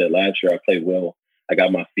 like you said, last year I played well. I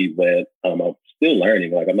got my feet wet. I'm still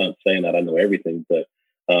learning. Like, I'm not saying that I know everything, but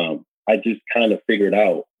I just kind of figured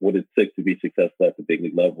out what it took to be successful at the big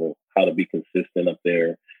league level, how to be consistent up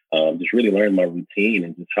there, just really learn my routine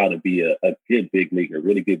and just how to be a good big league, a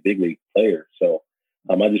really good big league player. So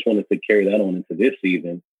I just wanted to carry that on into this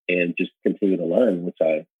season and just continue to learn, which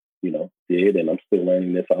I, did. And I'm still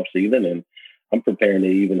learning this off season and I'm preparing to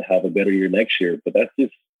even have a better year next year. But that's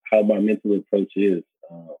just how my mental approach is.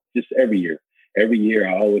 Just every year. Every year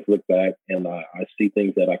I always look back and I see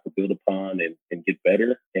things that I could build upon and get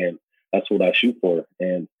better. And that's what I shoot for.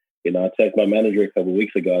 And, I texted my manager a couple of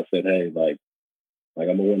weeks ago. I said, hey, like I'm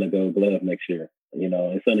going to win a gold glove next year.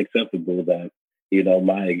 It's unacceptable that,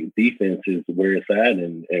 my defense is where it's at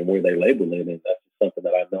and where they label it. And that's something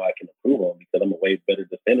that I know I can improve on because I'm a way better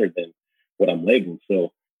defender than what I'm labeled.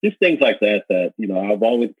 So just things like that, I've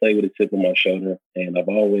always played with a chip on my shoulder and I've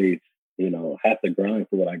always, had to grind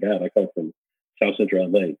for what I got. I come from South Central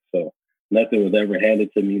LA. So nothing was ever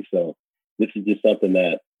handed to me. So this is just something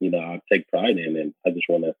that, I take pride in and I just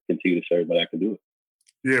want to continue to show everybody I can do it.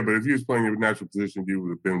 Yeah, but if you was playing your natural position, you would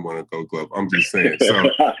have been one of Gold Glove. I'm just saying. So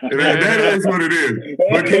that is what it is.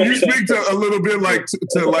 But can you speak to a little bit like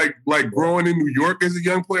growing in New York as a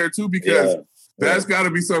young player too? Because that's got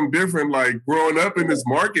to be something different. Like growing up in this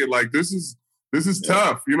market, like this is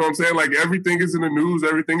tough. You know what I'm saying? Like everything is in the news,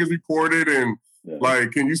 everything is reported, and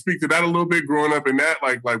like, can you speak to that a little bit? Growing up in that,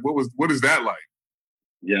 like what is that like?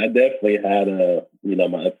 Yeah, I definitely had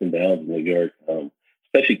my ups and downs in New York,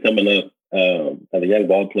 especially coming up. As a young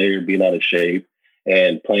ball player, being out of shape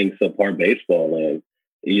and playing subpar baseball. And,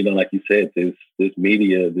 like you said, this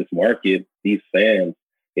media, this market, these fans,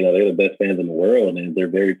 they're the best fans in the world and they're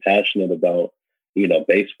very passionate about,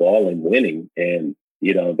 baseball and winning. And,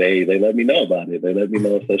 they let me know about it. They let me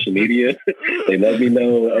know on social media. They let me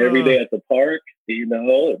know every day at the park. They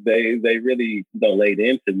really laid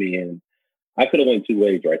into me, and I could have went two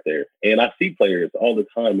ways right there. And I see players all the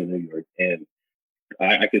time in New York, and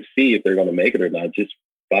I could see if they're going to make it or not just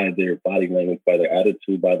by their body language, by their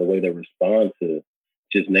attitude, by the way they respond to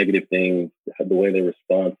just negative things, the way they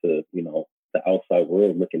respond to the outside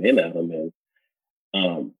world looking in at them.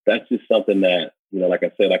 And that's just something that like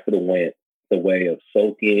I said, I could have went the way of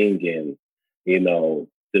soaking and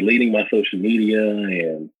deleting my social media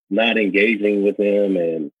and not engaging with them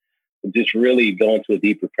and just really going to a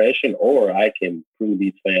deep depression, or I can prove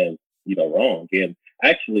these fans wrong and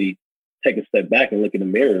actually take a step back and look in the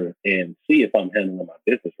mirror and see if I'm handling my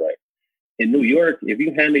business right. In New York, if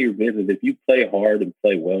you handle your business, if you play hard and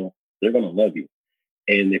play well, they're going to love you.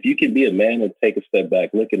 And if you can be a man and take a step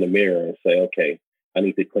back, look in the mirror and say, okay, I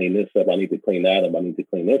need to clean this up. I need to clean that up. I need to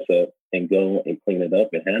clean this up, and go and clean it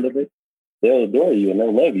up and handle it, they'll adore you and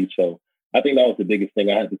they'll love you. So I think that was the biggest thing.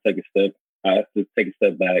 I had to take a step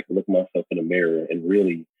back, look myself in the mirror, and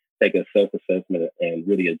really take a self-assessment and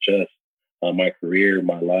really adjust my career,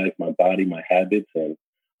 my life, my body, my habits. And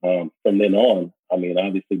from then on, I mean,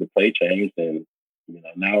 obviously the play changed, and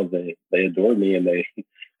now they adore me and they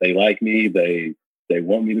like me. They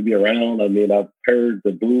want me to be around. I mean, I've heard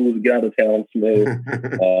the blues, get out of town, Smith.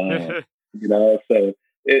 So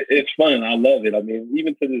it's fun. I love it. I mean,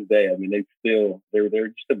 even to this day, I mean, they're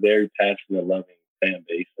just a very passionate, loving fan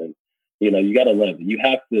base, and you gotta love it. You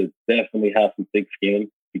have to definitely have some thick skin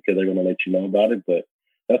because they're gonna let you know about it, but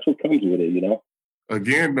that's what comes with it,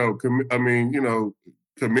 Again, though, commend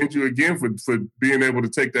you again for being able to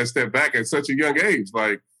take that step back at such a young age.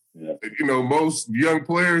 Like, most young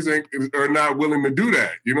players are not willing to do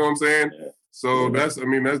that. You know what I'm saying? Yeah. So that's a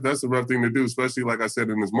rough thing to do, especially like I said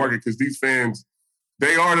in this market, because these fans,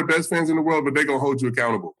 they are the best fans in the world, but they're gonna hold you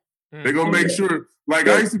accountable. They're gonna make sure. Like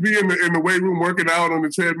I used to be in the weight room working out on the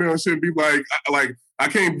treadmill and shit, and be like I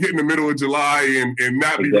can't get in the middle of July and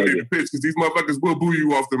not be ready to pitch because these motherfuckers will boo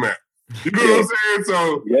you off the mat. You know what I'm saying?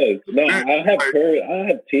 So I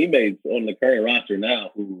have teammates on the current roster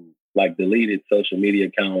now who deleted social media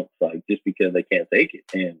accounts just because they can't take it.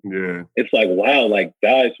 And it's wow,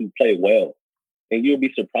 guys who play well, and you'll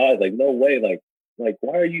be surprised, no way,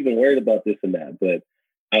 why are you even worried about this and that? But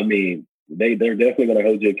I mean, they're definitely going to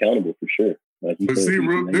hold you accountable for sure. But see,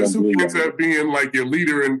 this who ends up being your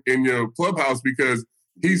leader in your clubhouse, because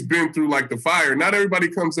he's been through the fire. Not everybody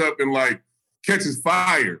comes up and catches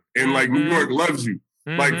fire and New York loves you.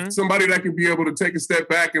 Somebody that can be able to take a step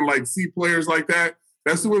back and see players like that.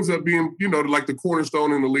 That's who ends up being, the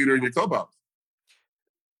cornerstone and the leader in your clubhouse.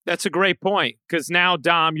 That's a great point, because now,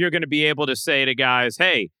 Dom, you're going to be able to say to guys,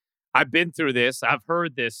 hey, I've been through this. I've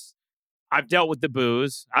heard this. I've dealt with the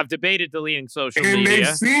booze. I've debated deleting social media. And they've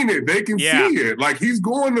seen it. They can see it. He's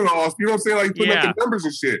going to the hospital. You know what I'm saying? He's putting up the numbers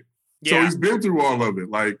and shit. So he's been through all of it.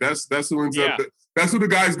 That's who ends up. That's who the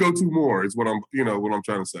guys go to more. Is what I'm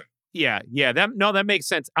trying to say. Yeah. That makes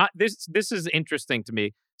sense. This is interesting to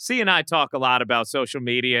me. C and I talk a lot about social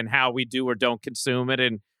media and how we do or don't consume it,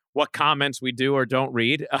 and what comments we do or don't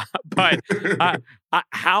read. But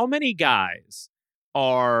how many guys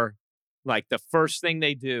are the first thing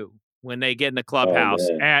they do when they get in the clubhouse? Is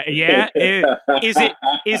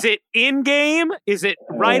it in game? Is it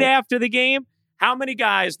right after the game? How many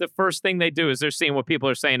guys, the first thing they do is they're seeing what people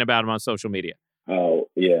are saying about them on social media? Oh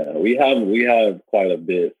yeah, we have quite a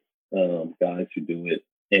bit guys who do it,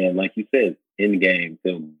 and like you said, in game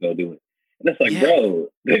they'll go do it. And it's bro,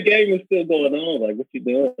 the game is still going on. What you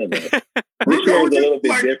doing? This year was a little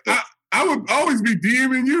bit different. I would always be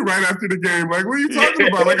DMing you right after the game. What are you talking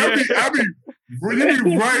about? I be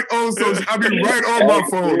right on social. I be right on my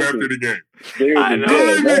phone after the game. I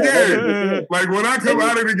know. When I come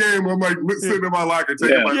out of the game, I'm sitting in my locker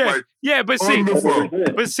taking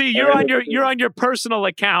but see, you're on your personal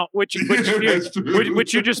account, which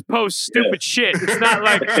you just post stupid shit. It's not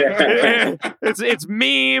it's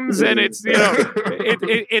memes and it's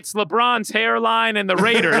it's LeBron's hairline and the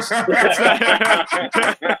Raiders.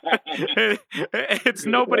 It's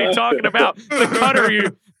nobody talking about the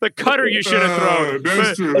cutter you should have thrown.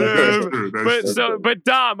 That's true. But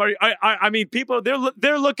Dom, I mean, people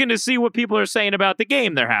they're looking to see what people are saying about the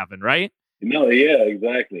game they're having, right? No, yeah,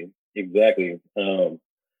 exactly.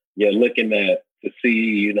 Looking at to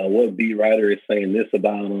see what beat writer is saying this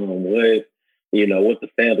about them, what the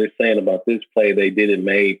fans are saying about this play they didn't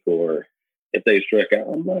make, or if they struck out.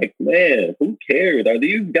 I'm like, man, who cares? Are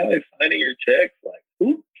these guys signing your checks?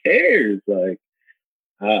 Who cares?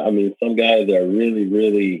 I mean, some guys are really,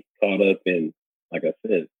 really caught up in, like I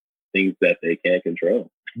said, things that they can't control.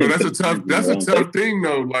 But that's a tough thing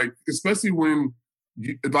though. Like, especially when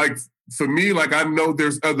like for me, like I know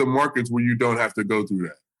there's other markets where you don't have to go through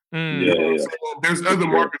that. There's other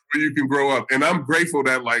markets where you can grow up. And I'm grateful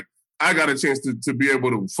that like I got a chance to be able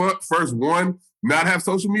to first, one, not have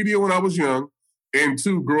social media when I was young, and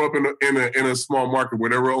two, grow up in a small market where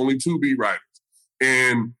there were only 2 beat writers.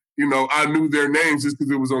 And, you know, I knew their names just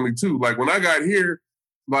because it was only 2. Like when I got here,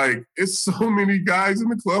 like it's so many guys in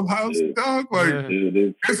the clubhouse, dog. Like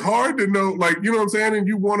it's hard to know, like, you know what I'm saying? And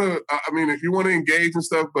you wanna, if you wanna engage and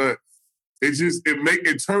stuff, but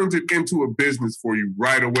it turns it into a business for you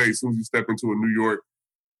right away as soon as you step into a New York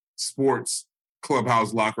sports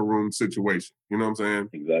clubhouse locker room situation. You know what I'm saying?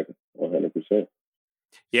 Exactly. 100%.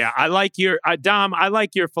 Yeah, I like your Dom. I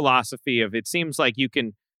like your philosophy of it. Seems like you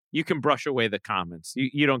can brush away the comments.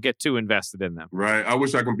 You don't get too invested in them. Right. I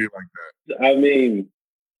wish I could be like that. I mean,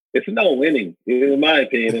 it's no winning, in my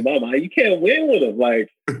opinion. In my mind, you can't win with them. Like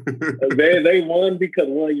they won because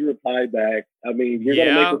one, you replied back. I mean, you're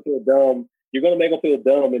gonna make them feel dumb. You're gonna make them feel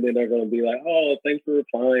dumb, and then they're gonna be like, "Oh, thanks for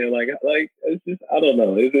replying." Like it's just, I don't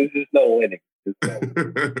know. It's just no winning.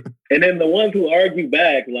 And then the ones who argue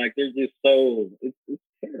back, like they're just so it's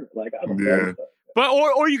terrible. Like I don't know. But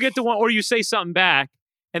or you get the one, or you say something back,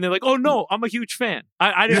 and they're like, "Oh no, I'm a huge fan.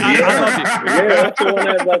 I love you." Yeah, that's the one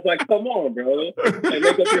that was like, "Come on, bro, like,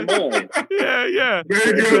 make up your mind." Yeah.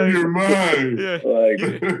 Make up your mind. Yeah.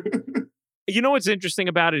 Like, you know what's interesting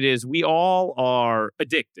about it is we all are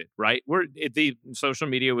addicted, right? The social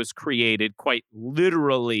media was created quite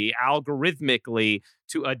literally, algorithmically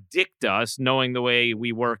to addict us, knowing the way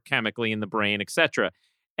we work chemically in the brain, etc.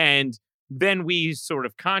 And then we sort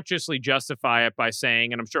of consciously justify it by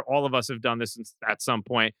saying, and I'm sure all of us have done this at some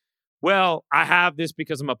point, well, I have this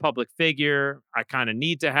because I'm a public figure. I kind of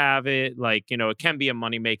need to have it. Like, you know, it can be a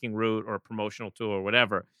money-making route or a promotional tool or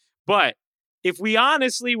whatever. But if we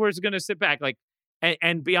honestly were going to sit back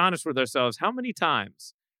and be honest with ourselves, how many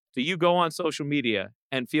times do you go on social media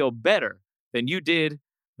and feel better than you did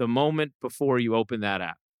the moment before you open that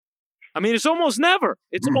app? I mean, it's almost never.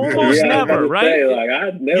 It's almost never, right? Say, like,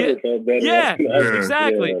 I've never felt better. Yeah,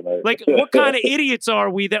 exactly. Yeah, like, what kind of idiots are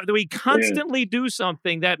we that we constantly do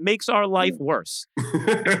something that makes our life worse? For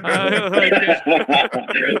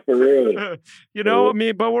real. You know, I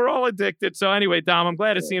mean, but we're all addicted. So anyway, Dom, I'm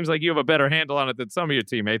glad it seems like you have a better handle on it than some of your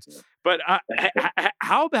teammates. But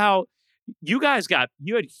how about you guys and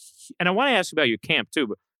I want to ask you about your camp too,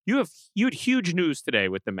 but you had huge news today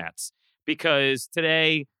with the Mets because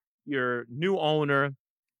today your new owner,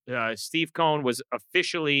 Steve Cohen, was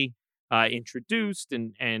officially introduced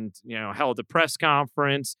and you know held a press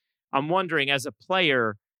conference. I'm wondering, as a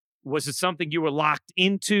player, was it something you were locked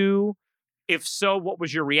into? If so, what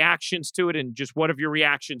was your reactions to it, and just what have your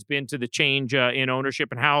reactions been to the change in ownership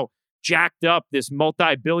and how jacked up this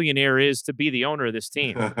multi-billionaire is to be the owner of this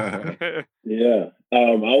team? Yeah,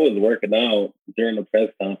 I was working out during the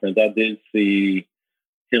press conference. I did see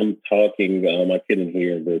him talking. I couldn't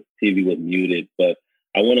hear, the TV was muted, but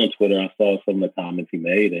I went on Twitter. I saw some of the comments he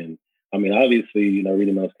made, and I mean, obviously, you know,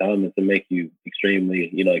 reading those comments will make you extremely,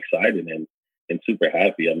 you know, excited and super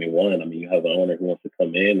happy. I mean, you have an owner who wants to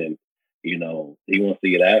come in and, you know, he wants to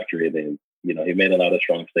get after it, and you know, he made a lot of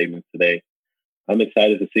strong statements today. I'm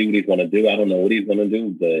excited to see what he's going to do. I don't know what he's going to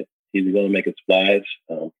do, but he's going to make a splash.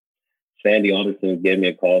 Sandy Alderson gave me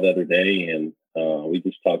a call the other day, and we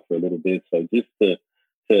just talked for a little bit. So just to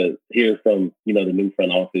hear from, you know, the new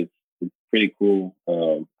front office is pretty cool.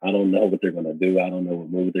 I don't know what they're going to do. I don't know what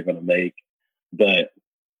move they're going to make, but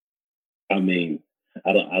I mean,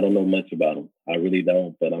 I don't know much about him. I really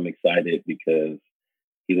don't, but I'm excited because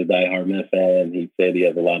he's a diehard Mets fan. He said he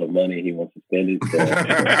has a lot of money. He wants to spend it. So.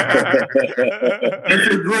 It's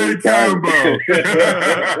a great combo.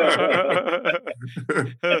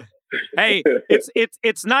 Hey,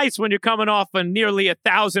 it's nice when you're coming off a nearly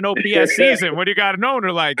 1,000 OPS season when you got an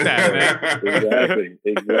owner like that, man.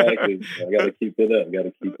 Exactly. I got to keep it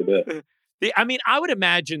up. I mean, I would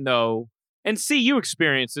imagine though, and see, you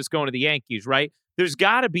experienced this going to the Yankees, right? There's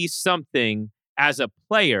got to be something as a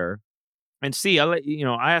player. And see, I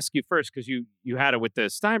ask you first because you had it with the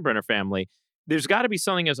Steinbrenner family. There's got to be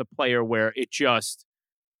something as a player where it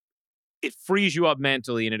frees you up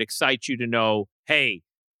mentally and it excites you to know, hey,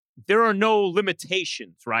 there are no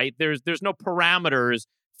limitations, right? There's no parameters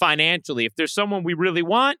financially. If there's someone we really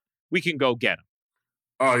want, we can go get them.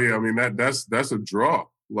 Oh yeah, I mean that's a draw.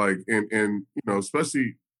 Like and you know,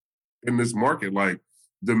 especially in this market, like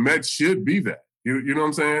the Mets should be that. You know what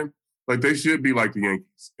I'm saying? Like they should be like the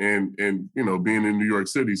Yankees and you know, being in New York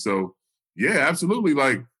City. So yeah, absolutely.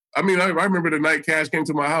 Like I mean, I remember the night Cash came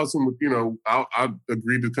to my house and, you know, I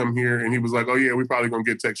agreed to come here and he was like, oh, yeah, we're probably going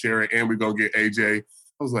to get Teixeira and we're going to get AJ.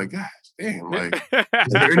 I was like, gosh, damn, like, is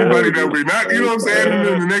there anybody that we not, you know what I'm saying? And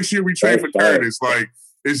then the next year we trade for Curtis. Like,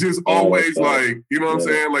 it's just always like, you know what I'm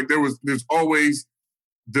saying? Like, there's always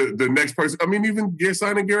the next person. I mean, even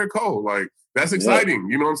signing Garrett Cole, like, that's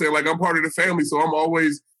exciting. You know what I'm saying? Like, I'm part of the family, so I'm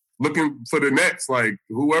always looking for the next, like,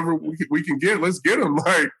 whoever we can get, let's get them.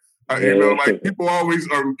 Like, you know, like people always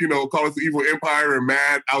are, you know, call us the evil empire and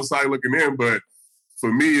mad outside looking in. But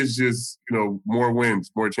for me, it's just, you know, more wins,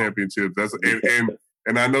 more championships. That's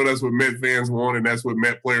and I know that's what Met fans want and that's what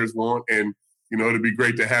Met players want. And, you know, it'd be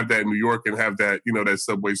great to have that in New York and have that, you know, that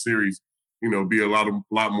Subway Series, you know, be a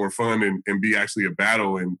lot more fun and be actually a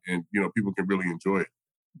battle and, you know, people can really enjoy it.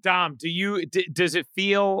 Dom, does it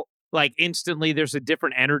feel like instantly there's a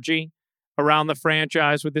different energy around the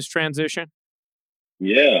franchise with this transition?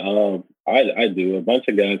 Yeah, I do. A bunch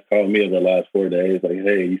of guys called me over the last 4 days, like,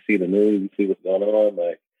 hey, you see the news, you see what's going on?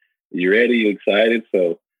 Like, you ready? You excited?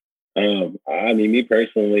 So, I mean, me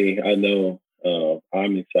personally, I know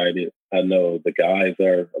I'm excited. I know the guys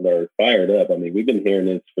are fired up. I mean, we've been hearing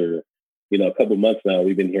this for, you know, a couple months now.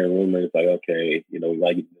 We've been hearing rumors like, okay, you know, we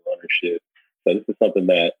like new ownership. So this is something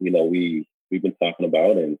that, you know, we've been talking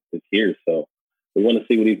about and it's here. So we want to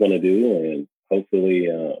see what he's going to do. And hopefully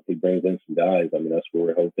he brings in some guys. I mean, that's what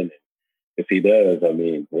we're hoping. And if he does, I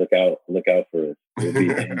mean, look out for us.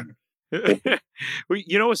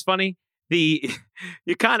 You know what's funny? You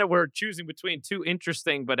kind of were choosing between two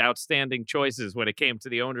interesting but outstanding choices when it came to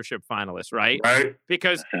the ownership finalists, right? Right.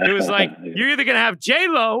 Because it was like, you're either going to have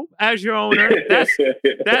J-Lo as your owner.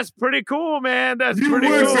 That's pretty cool, man. That's you pretty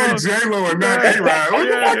cool. You would say J-Lo and not A-Rod. What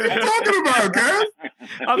the fuck are you talking about, Kev?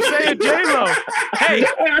 I'm saying J-Lo.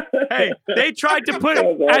 Hey, they tried to put,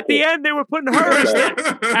 at the end, they were putting her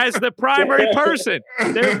as the primary person.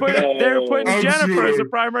 They were putting Jennifer as the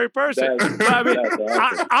primary person. But I mean,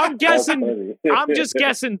 I'm just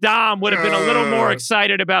guessing Dom would have been a little more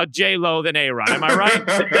excited about J-Lo than A-Rod. Am I right?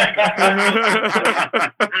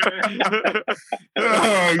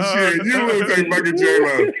 Oh, shit. You would say fucking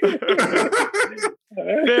J-Lo.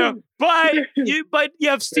 Yeah, but you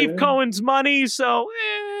have Steve Cohen's money, so...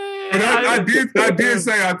 I did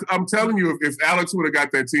say, I'm telling you, if Alex would have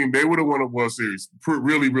got that team, they would have won a World Series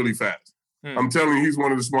really, really fast. I'm telling you, he's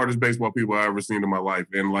one of the smartest baseball people I've ever seen in my life.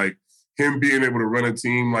 And, like, him being able to run a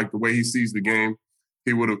team like the way he sees the game,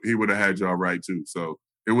 he would have had y'all right too. So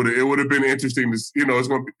it would have been interesting to, you know,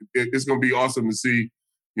 it's gonna be awesome to see,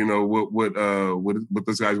 you know, what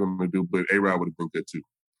this guy's gonna do. But A-Rod would have been good too.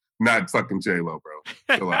 Not fucking J-Lo, bro.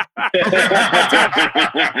 Chill out.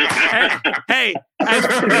 Hey, as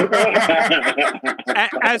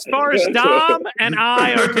far as Dom and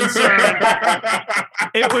I are concerned,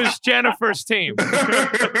 it was Jennifer's team.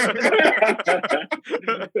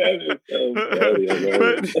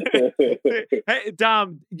 Hey,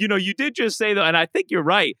 Dom, you know, you did just say, though, and I think you're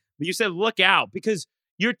right, but you said look out because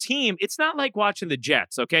your team, it's not like watching the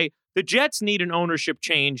Jets, okay? The Jets need an ownership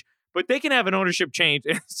change, but they can have an ownership change,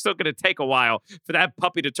 and it's still going to take a while for that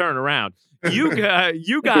puppy to turn around. You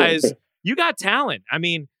guys, you got talent. I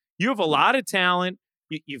mean, you have a lot of talent.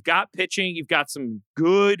 You've got pitching. You've got some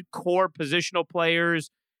good core positional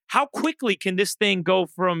players. How quickly can this thing go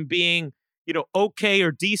from being, you know, okay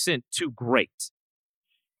or decent to great?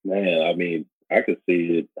 Man, I mean, I could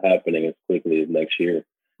see it happening as quickly as next year.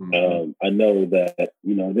 Mm-hmm. I know that,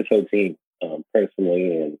 you know, this whole team,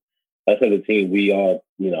 personally, and us as a team, we all,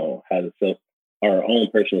 you know, had our own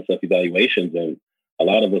personal self-evaluations, and a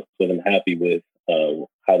lot of us wasn't happy with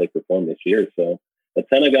how they performed this year. So a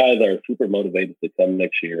ton of guys are super motivated to come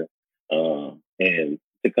next year and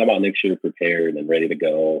to come out next year prepared and ready to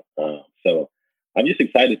go. So I'm just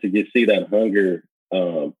excited to just see that hunger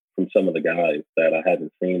from some of the guys that I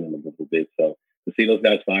haven't seen in a little bit. So to see those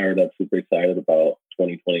guys fired up, super excited about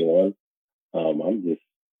 2021. I'm just,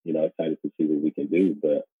 you know, excited to see what we can do.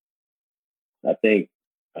 But I think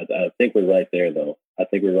we're right there, though. I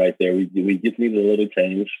think we're right there. We just need a little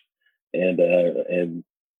change, and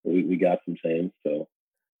we got some change. So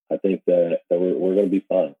I think that we're going to be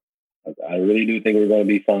fine. I really do think we're going to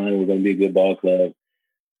be fine. We're going to be a good ball club,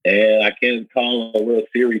 and I can't call a World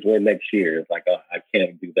Series win next year. It's like I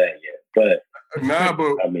can't do that yet. But but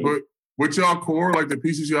I mean, but with y'all core, like the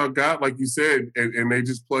pieces y'all got, like you said, and they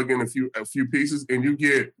just plug in a few pieces, and you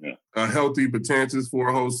get a healthy Betances for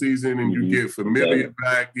a whole season, and you get Familia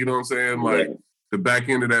back. You know what I'm saying? Like the back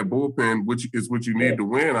end of that bullpen, which is what you need to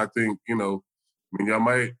win. I think, you know, I mean, y'all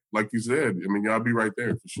might, like you said, I mean, y'all be right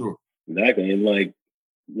there for sure. Exactly, and like,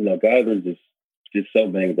 you know, guys are just so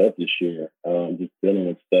banged up this year, just dealing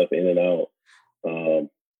with stuff in and out.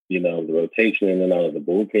 the rotation in and out of the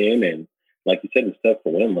bullpen. And like you said, it's tough to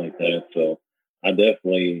win like that. So I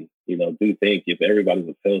definitely, do think if everybody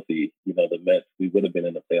was healthy, the Mets, we would have been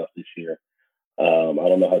in the playoffs this year. I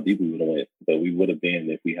don't know how deep we would have went, but we would have been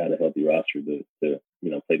if we had a healthy roster to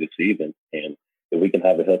play the season. And if we can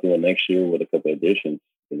have a healthy one next year with a couple of additions,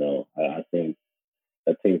 I think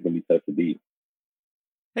that team's going to be tough to beat.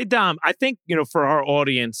 Hey, Dom, I think, for our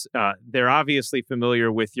audience, they're obviously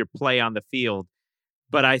familiar with your play on the field,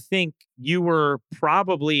 but I think you were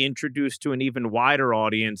probably introduced to an even wider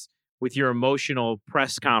audience with your emotional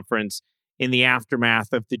press conference in the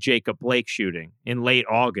aftermath of the Jacob Blake shooting in late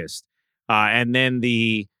August. And then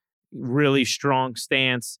the really strong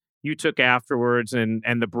stance you took afterwards and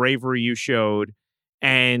the bravery you showed.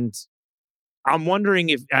 And I'm wondering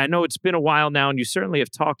if, I know it's been a while now and you certainly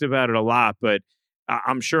have talked about it a lot, but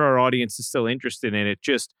I'm sure our audience is still interested in it.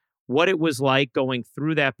 Just what it was like going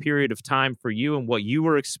through that period of time for you and what you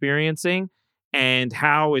were experiencing and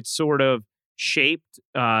how it sort of shaped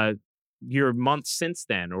your months since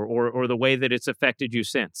then or the way that it's affected you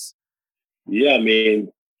since. Yeah, I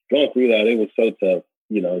mean, going through that, it was so tough,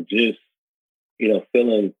 just,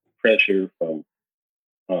 feeling pressure from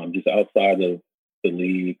just outside of the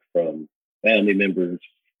league, from family members,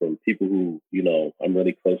 from people who, I'm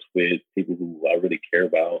really close with, people who I really care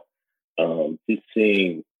about. Just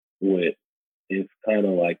seeing what is kind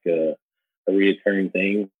of like a reoccurring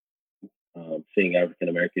thing, seeing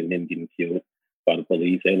African-American men getting killed by the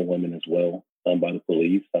police and women as well by the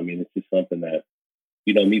police. I mean, it's just something that,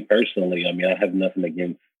 me personally, I mean, I have nothing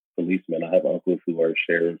against policemen. I have uncles who are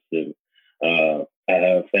sheriffs and I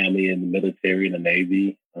have family in the military and the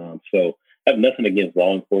Navy. So I have nothing against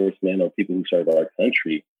law enforcement or people who serve our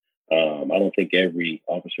country. I don't think every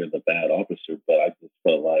officer is a bad officer, but I just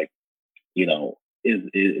felt like,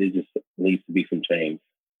 it just needs to be some change.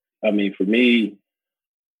 I mean, for me,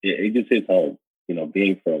 it just hits home,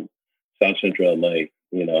 being from South Central LA.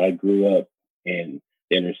 I grew up in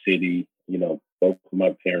the inner city. Both of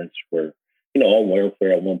my parents were, on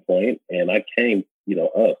welfare at one point, and I came,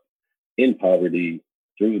 up in poverty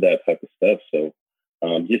through that type of stuff. So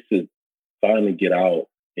just to finally get out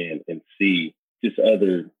and see just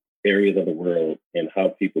other areas of the world and how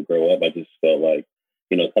people grow up, I just felt like,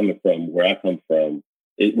 coming from where I come from,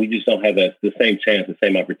 we just don't have the same chance, the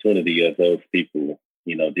same opportunity as those people,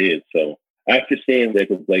 did. So after seeing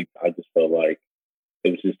Jacob Blake, I just felt like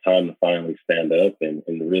it was just time to finally stand up and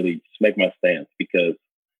really just make my stance, because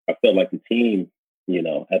I felt like the team,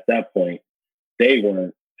 at that point, they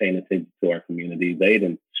weren't paying attention to our community. They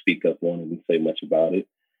didn't speak up, wanted to say much about it.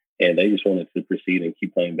 And they just wanted to proceed and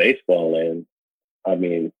keep playing baseball. And I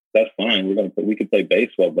mean, that's fine. We can play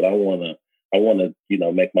baseball, but I want to,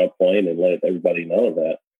 make my point and let everybody know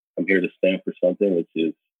that I'm here to stand for something which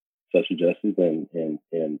is social justice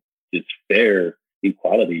and just fair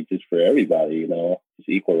equality just for everybody, just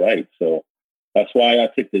equal rights. So that's why I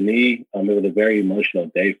took the knee. It was a very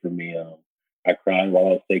emotional day for me. I cried while I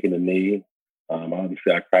was taking the knee.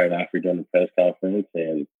 Obviously, I cried after during the press conference,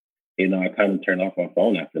 and I kind of turned off my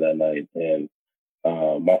phone after that night, and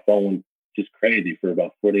my phone went just crazy for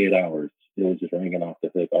about 48 hours. It was just ringing off the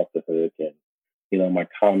hook, and my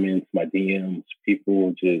comments, my DMs,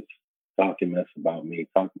 people just talking mess about me,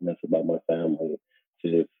 talking mess about my family,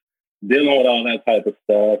 just dealing with all that type of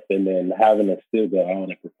stuff, and then having to still go out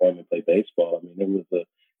and perform and play baseball. I mean, it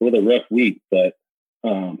was a rough week, but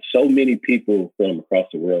so many people from across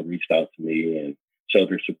the world reached out to me and showed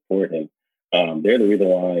their support, and they're the reason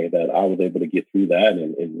why that I was able to get through that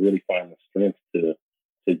and really find the strength to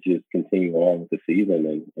just continue on with the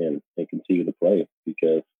season and continue to play,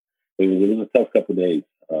 because it was a tough couple of days.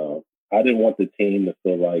 I didn't want the team to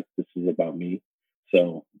feel like this is about me.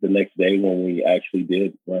 So the next day when we actually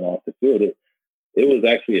did run off the field, it was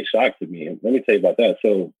actually a shock to me. And let me tell you about that.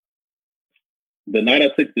 So the night I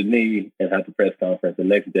took the knee and had the press conference, the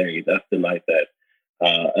next day, that's the night that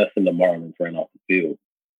us and the Marlins ran off the field.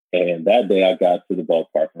 And that day I got to the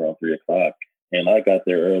ballpark around 3:00, and I got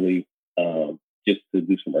there early just to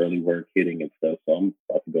do some early work, hitting and stuff. So I'm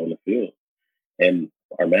about to go on the field. And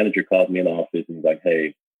our manager called me in the office and he's like,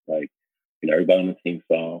 hey, like, everybody on the team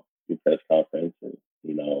saw your press conference, and,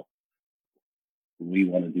 we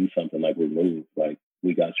want to do something, like, we're moved. Like,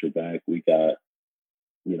 we got your back. We got,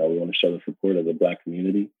 we want to show the support of the Black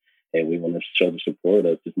community, and we want to show the support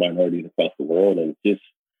of just minorities across the world and just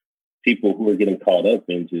people who are getting caught up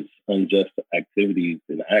in just unjust activities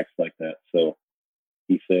and acts like that. So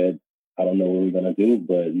he said, I don't know what we're going to do,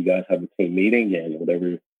 but you guys have a team meeting, and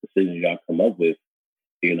whatever decision y'all come up with,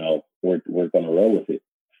 we're going to roll with it.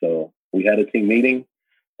 So we had a team meeting,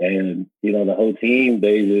 and, the whole team,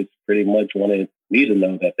 they just pretty much wanted, me to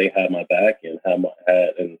know that they had my back and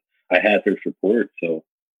I had their support. So,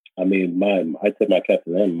 I mean, I tip my cap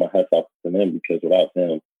to them, my hats off to them, because without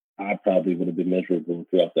them, I probably would have been miserable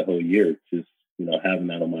throughout the whole year, just, having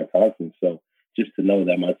that on my conscience. So just to know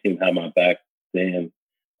that my team had my back then,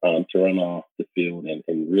 to run off the field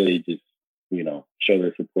and really just, show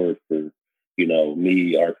their support for,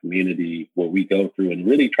 me, our community, what we go through, and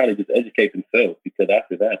really try to just educate themselves, because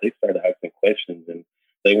after that, they started asking questions and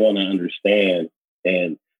they want to understand,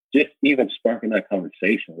 and just even sparking that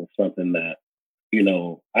conversation was something that,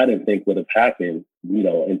 I didn't think would have happened,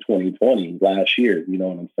 in 2020 last year, you know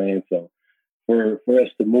what I'm saying? So for us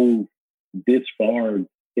to move this far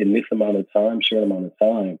in this amount of time, short amount of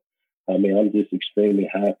time, I mean, I'm just extremely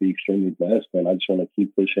happy, extremely blessed, and I just want to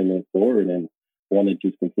keep pushing it forward and want to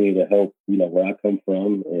just continue to help, where I come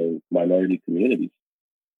from and minority communities.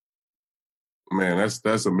 Man,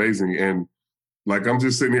 that's amazing. And like, I'm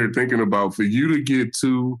just sitting here thinking about, for you to get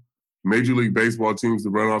 2 Major League Baseball teams to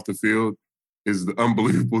run off the field is the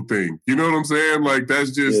unbelievable thing. You know what I'm saying? Like,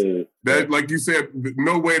 that's just, like you said,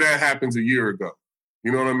 no way that happens a year ago.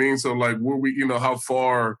 You know what I mean? So like, how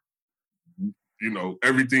far,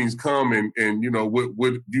 everything's come and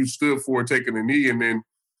what you stood for, taking a knee, and then,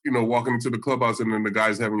 walking into the clubhouse and then the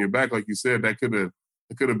guys having your back, like you said, it could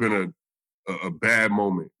have been a bad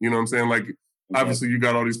moment. You know what I'm saying? Like, obviously you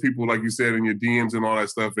got all these people, like you said, in your DMs and all that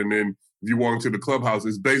stuff. And then if you walk into the clubhouse,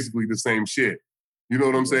 it's basically the same shit. You know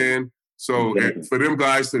what I'm saying? So for them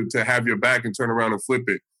guys to have your back and turn around and flip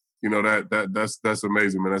it, that's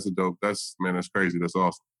amazing, man. That's crazy. That's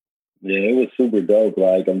awesome. Yeah, it was super dope.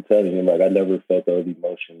 Like, I'm telling you, like, I never felt those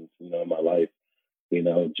emotions, in my life.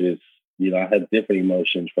 Just, I had different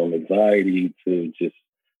emotions, from anxiety to just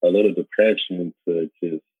a little depression to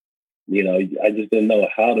just, I just didn't know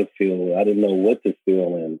how to feel. I didn't know what to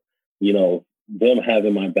feel. And, them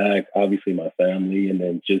having my back, obviously my family, and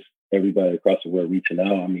then just everybody across the world reaching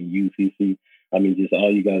out. I mean, UCC, I mean, just all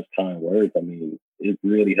you guys' kind words. I mean, it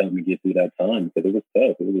really helped me get through that time, because it was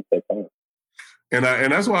tough. It was a tough time.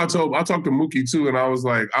 And that's why I talked to Mookie too, and I was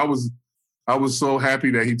like, I was so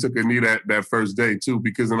happy that he took a knee that first day too,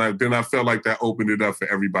 because then I felt like that opened it up for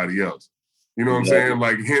everybody else. You know what I'm saying?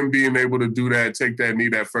 Like, him being able to do that, take that knee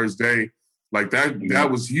that first day, like that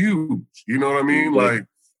was huge. You know what I mean? Like,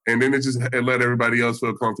 and then it let everybody else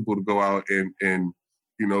feel comfortable to go out and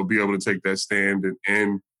be able to take that stand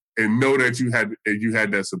and know that you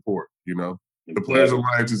had that support. The Players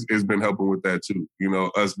Alliance has been helping with that too.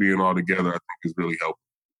 Us being all together, I think, is really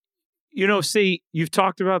helping. See, you've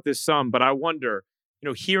talked about this some, but I wonder,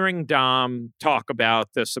 hearing Dom talk about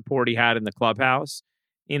the support he had in the clubhouse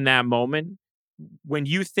in that moment, when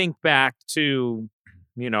you think back to,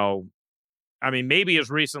 maybe as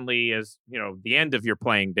recently as, the end of your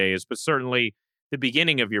playing days, but certainly the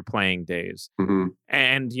beginning of your playing days. Mm-hmm.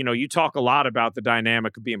 And, you talk a lot about the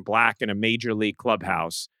dynamic of being black in a major league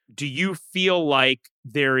clubhouse. Do you feel like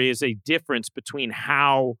there is a difference between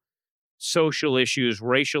how social issues,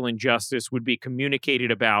 racial injustice would be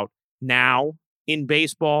communicated about now in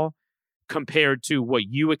baseball compared to what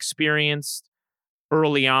you experienced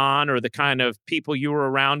early on, or the kind of people you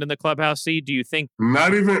were around in the clubhouse? Do you think?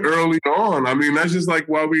 Not even early on. I mean, that's just like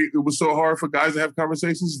why it was so hard for guys to have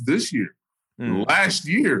conversations this year. Last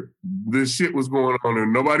year, this shit was going on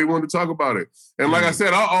and nobody wanted to talk about it. And like I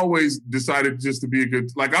said, I always decided just to be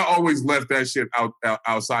I always left that shit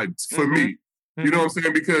outside for me. You know what I'm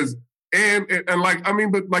saying? Because,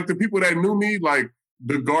 but like the people that knew me, like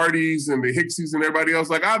the Guardies and the Hicksies and everybody else,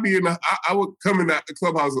 like I would come in the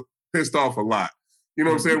clubhouse pissed off a lot. You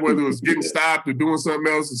know what I'm saying? Whether it was getting stopped or doing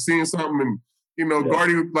something else or seeing something. And,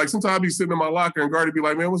 Guardy, like sometimes I'd be sitting in my locker and Guardy be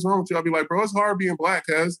like, man, what's wrong with you? I'd be like, bro, it's hard being black,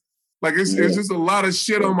 cuz. Like, it's just a lot of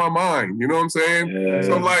shit on my mind. You know what I'm saying? Yeah.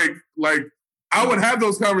 So, like I would have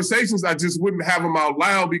those conversations. I just wouldn't have them out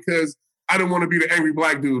loud because I didn't want to be the angry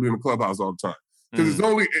black dude in the clubhouse all the time. Because it's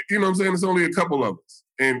only, you know what I'm saying? It's only a couple of us.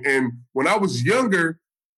 And when I was younger,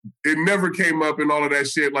 it never came up and all of that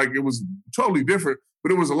shit. Like, it was totally different.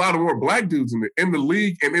 But it was a lot of more black dudes in the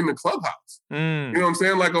league and in the clubhouse. You know what I'm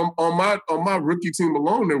saying? Like, on my rookie team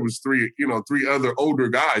alone, there was three other older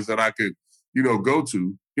guys that I could, go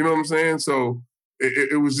to. You know what I'm saying? So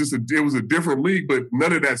it was just it was a different league, but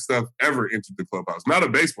none of that stuff ever entered the clubhouse. Not a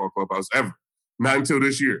baseball clubhouse, ever. Not until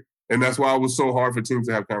this year. And that's why it was so hard for teams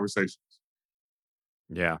to have conversations.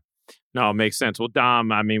 Yeah. No, it makes sense. Well,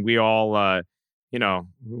 Dom, I mean, we all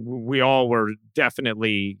were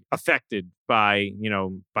definitely affected by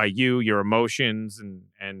you, your emotions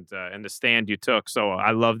and the stand you took. So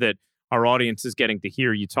I love that our audience is getting to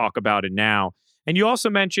hear you talk about it now. And you also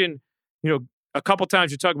mentioned, a couple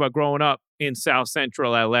times you talk about growing up in South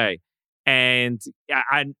Central LA. And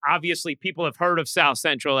obviously people have heard of South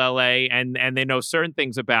Central LA and they know certain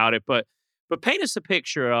things about it, but paint us a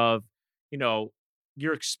picture of, you know,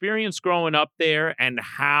 your experience growing up there and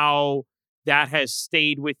how that has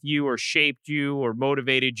stayed with you or shaped you or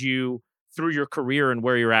motivated you through your career and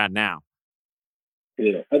where you're at now.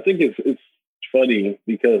 Yeah, I think it's funny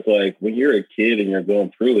because like when you're a kid and you're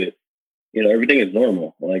going through it, you know, everything is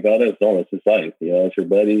normal. Like all that's normal. It's just life. You know, it's your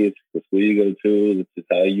buddies, the school you go to, it's just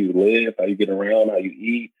how you live, how you get around, how you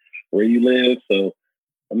eat, where you live. So,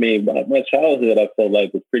 I mean, my childhood I felt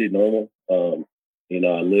like was pretty normal. You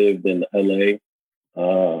know, I lived in LA,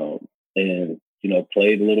 and you know,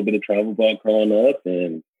 played a little bit of travel ball growing up,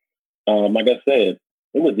 and like I said,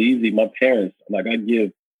 it was easy. My parents, like I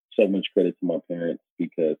give so much credit to my parents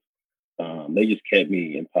because they just kept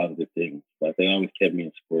me in positive things. Like they always kept me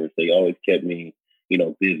in sports. They always kept me, you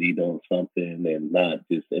know, busy doing something and not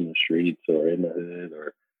just in the streets or in the hood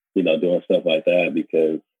or, you know, doing stuff like that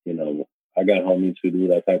because, you know, I got homies who do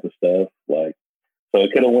that type of stuff. Like, so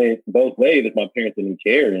it could have went both ways if my parents didn't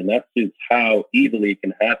care. And that's just how easily it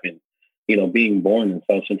can happen, you know, being born in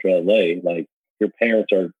South Central LA. Like your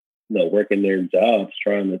parents are, you know, working their jobs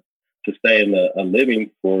trying to sustain a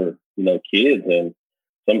living for, you know, kids. And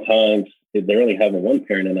sometimes if they're only having one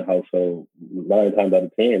parent in the household, 9 times out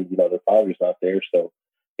of 10, you know, the father's not there. So,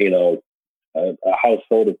 you know, a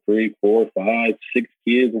household of 3, 4, 5, 6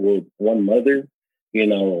 kids with one mother, you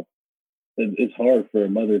know, it's hard for a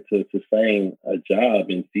mother to sustain a job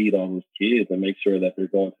and feed all those kids and make sure that they're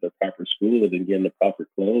going to the proper schools and getting the proper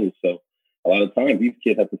clothes. So a lot of times these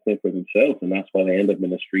kids have to think for themselves, and that's why they end up in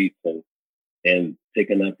the streets and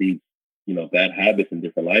picking up these, you know, bad habits and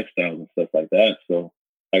different lifestyles and stuff like that. So,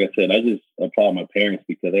 like I said, I just applaud my parents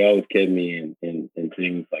because they always kept me in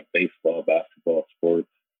things like baseball, basketball, sports,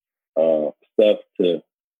 stuff to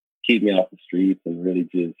keep me off the streets and really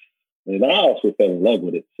just. And I also fell in love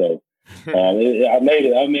with it. So I made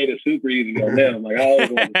it super easy on them. Like I always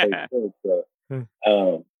wanted to play sports.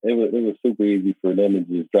 So it was super easy for them to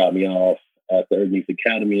just drop me off at the Urban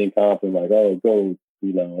Academy in Compton. Like, oh, go,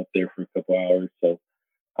 you know, up there for a couple hours. So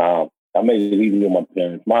I made it easy with my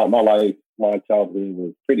parents. My life, my childhood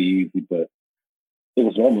was pretty easy, but it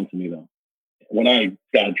was normal to me though. When I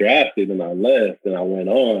got drafted and I left and I went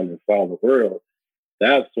on and saw the world,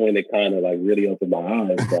 that's when it kind of like really opened my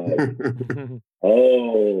eyes. Like,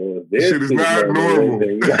 oh, this shit is not normal.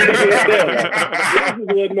 Living. This is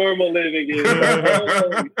what normal living is. Like,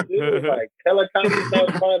 oh, shit. Like helicopters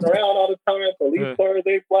not flying around all the time. Police cars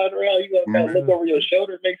ain't flying around. You gotta look over your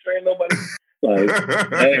shoulder, make sure ain't nobody. Like,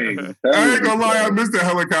 hey, I ain't gonna lie, I miss the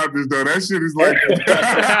helicopters though. That shit is like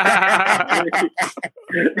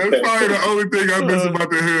that's probably the only thing I miss about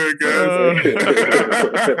the hood,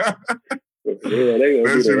 guys. Yeah, they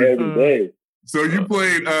gonna do that every day. So you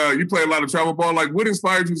played a lot of travel ball. Like, what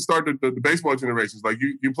inspired you to start the baseball generations? Like,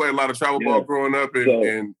 you played a lot of travel ball growing up,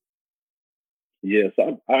 and yes,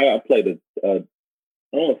 I played I don't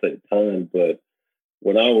want to say a ton, but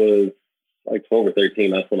when I was like 12 or 13,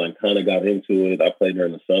 that's when I kind of got into it. I played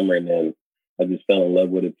during the summer, and then I just fell in love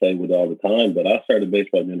with it, played with it all the time. But I started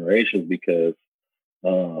baseball generations because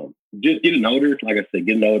just getting older, like I said,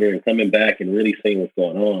 getting older and coming back and really seeing what's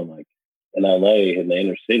going on, like in LA, in the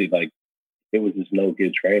inner city, like it was just no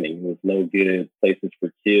good training. It was no good places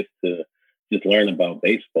for kids to just learn about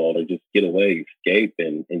baseball or just get away, escape,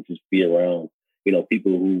 and just be around, you know,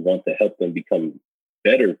 people who want to help them become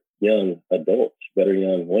better young adults, better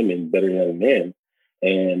young women, better young men.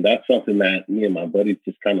 And that's something that me and my buddies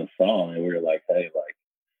just kind of saw. And we were like, hey, like,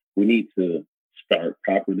 we need to start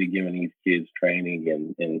properly giving these kids training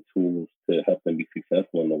and tools to help them be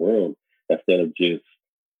successful in the world instead of just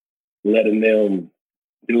letting them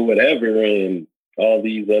do whatever and all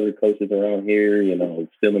these other coaches around here, you know,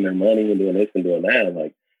 stealing their money and doing this and doing that.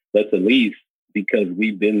 Like, let's at least, because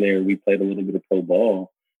we've been there, we played a little bit of pro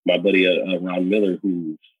ball. My buddy, Ron Miller,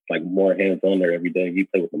 who's like more hands-on there every day, he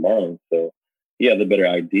played with the Marlins. So he has a better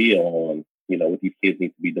idea on, you know, what these kids need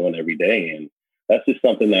to be doing every day. And that's just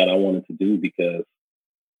something that I wanted to do because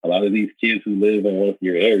a lot of these kids who live in one of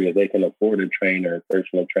your areas, they can afford a trainer, a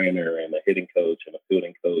personal trainer, and a hitting coach and a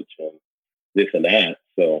fielding coach and this and that.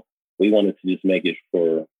 So we wanted to just make it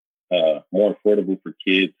for more affordable for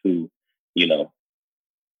kids who, you know,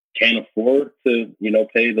 can't afford to, you know,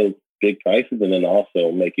 pay those big prices, and then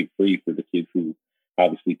also make it free for the kids who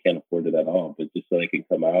obviously can't afford it at all, but just so they can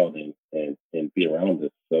come out and be around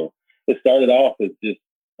us. So it started off as just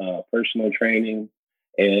personal training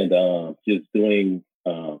and just doing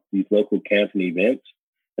these local camps and events.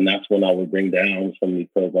 And that's when I would bring down some of these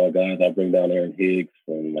pro ball guys. I'd bring down Aaron Higgs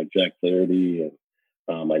and like Jack Flaherty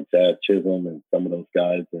and like Jazz Chisholm and some of those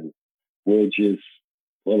guys. And we'll just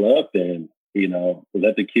pull up and,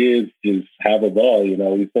 let the kids just have a ball. We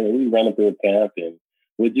run through a camp and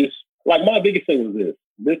we just, like, my biggest thing was this.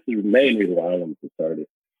 This is the main reason why I wanted to start it.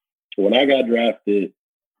 When I got drafted,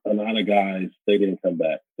 a lot of guys, they didn't come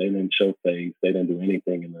back. They didn't show face. They didn't do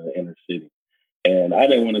anything in the inner city. And I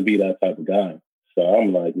didn't want to be that type of guy. So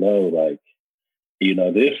I'm like, no, like,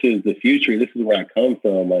 this is the future. This is where I come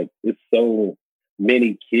from. Like, there's so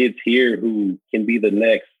many kids here who can be the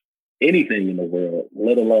next anything in the world,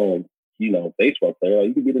 let alone, baseball player.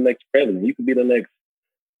 You could be the next president. You could be the next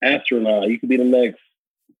astronaut. You could be the next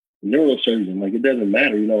neurosurgeon. Like, it doesn't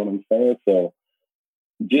matter. You know what I'm saying? So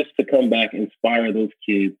just to come back, inspire those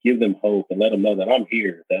kids, give them hope, and let them know that I'm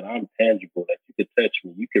here, that I'm tangible, that you could touch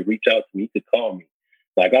me, you could reach out to me, you could call me.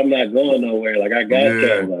 Like, I'm not going nowhere. Like, I got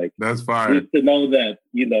you. Like, that's fine. Just to know that,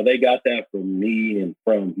 they got that from me and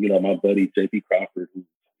from, my buddy JP Crawford, who,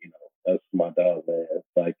 that's my dog, man. It's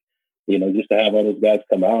like, just to have all those guys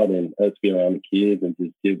come out and us be around the kids and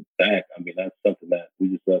just give back. I mean, that's something that we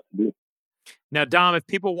just love to do. Now, Dom, if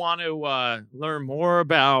people want to learn more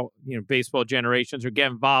about, Baseball Generations or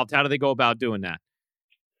get involved, how do they go about doing that?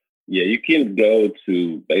 Yeah, you can go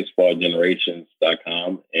to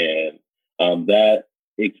baseballgenerations.com and that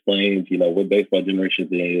explains, what Baseball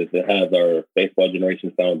Generations is. It has our Baseball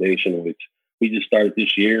Generations Foundation, which we just started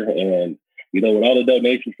this year. And, with all the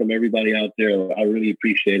donations from everybody out there, I really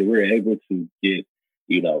appreciate it. We're able to get,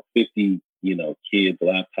 50, kids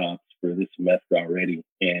laptops for this semester already,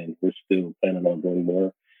 and we're still planning on doing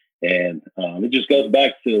more. And it just goes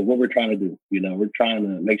back to what we're trying to do. We're trying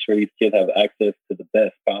to make sure these kids have access to the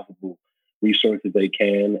best possible resources they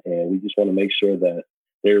can, and we just want to make sure that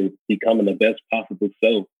they're becoming the best possible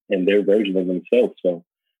self and their version of themselves. So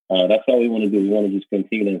that's all we want to do. We want to just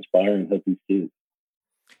continue to inspire and help these kids.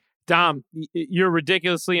 Dom, you're a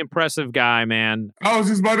ridiculously impressive guy, man. I was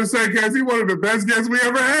just about to say, Cass, he's one of the best guests we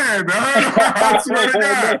ever had. I swear to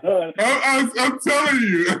God. I'm telling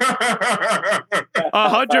you.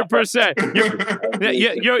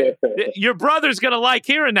 100%. Your brother's going to like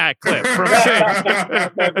hearing that clip from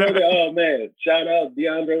Shane. My brother, oh, man. Shout out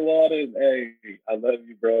DeAndre Waters. Hey, I love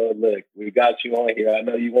you, bro. Look, we got you on here. I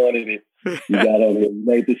know you wanted it. You got on here. You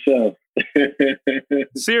made the show.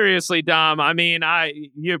 Seriously, Dom. I mean,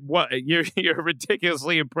 you're a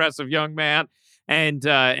ridiculously impressive young man, and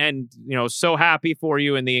so happy for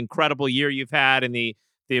you and the incredible year you've had and the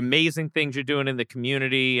amazing things you're doing in the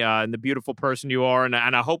community and the beautiful person you are. And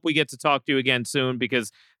I hope we get to talk to you again soon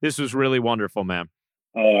because this was really wonderful, man.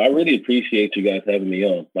 I really appreciate you guys having me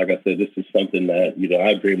on. Like I said, this is something that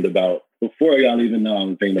I dreamed about before y'all even know I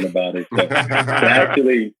was dreaming about it. So to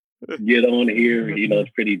actually get on here,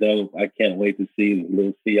 it's pretty dope. I can't wait to see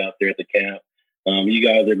Lil C out there at the camp. You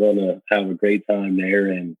guys are going to have a great time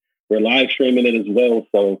there, and we're live streaming it as well.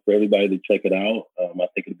 So for everybody to check it out, I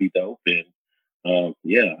think it'll be dope. And I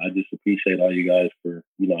just appreciate all you guys for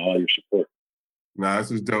all your support. Nah,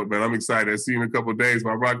 this is dope, man. I'm excited. I'll see you in a couple of days.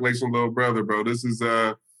 My Rock Nation little brother, bro. This is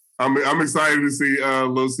I'm excited to see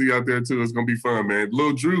Lil C out there too. It's gonna be fun, man.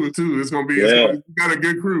 Lil Drew too. It's gonna be. You got a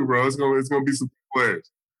good crew, bro. It's gonna be some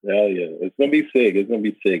players. Hell yeah, it's gonna be sick. It's gonna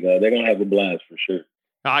be sick. They're gonna have a blast for sure.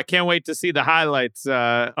 I can't wait to see the highlights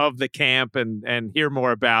of the camp and hear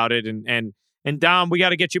more about it. And Dom, we got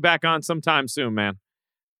to get you back on sometime soon, man.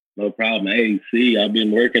 No problem. Hey, see, I've been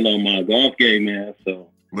working on my golf game, man. So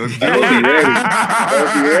let's do it.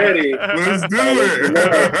 I'll be ready. Let's do it.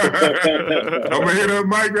 I'm gonna hit up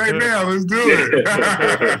Mike right now. Let's do it.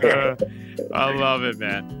 I love it,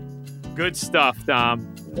 man. Good stuff, Dom.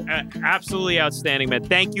 Absolutely outstanding, man.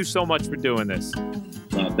 Thank you so much for doing this.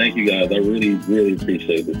 Thank you, guys. I really, really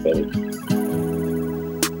appreciate this, fellas.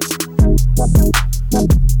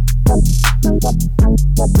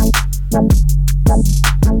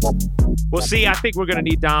 Well, see, I think we're going to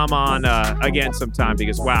need Dom on again sometime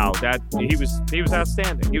because, wow, he was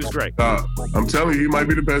outstanding. He was great. I'm telling you, he might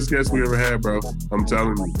be the best guest we ever had, bro. I'm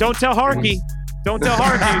telling you. Don't tell Harky. Don't tell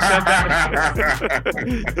Harky you said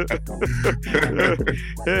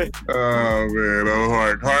that. Oh, man.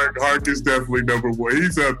 Oh, Hark is definitely number one.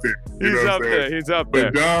 He's up there. He's up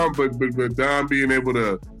there. But Dom being able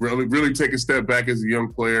to really take a step back as a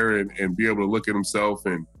young player and be able to look at himself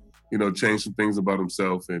and, change some things about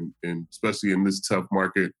himself and especially in this tough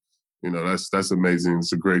market, that's amazing.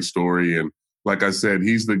 It's a great story. And like I said,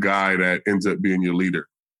 he's the guy that ends up being your leader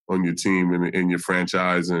on your team and in your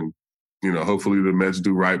franchise. And, hopefully the Mets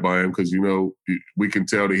do right by him because, we can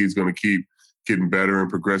tell that he's going to keep getting better and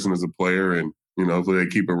progressing as a player. And, hopefully they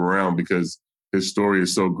keep him around because his story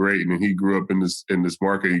is so great. And he grew up in this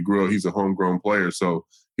market. He's a homegrown player. So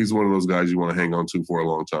he's one of those guys you want to hang on to for a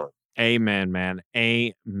long time. Amen, man.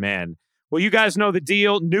 Amen. Well, you guys know the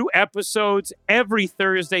deal. New episodes every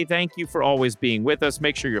Thursday. Thank you for always being with us.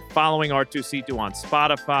 Make sure you're following R2C2 on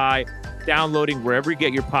Spotify, downloading wherever you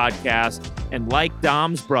get your podcast. And like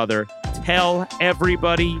Dom's brother, tell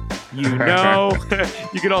everybody you know.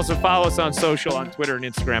 You can also follow us on social, on Twitter and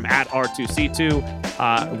Instagram at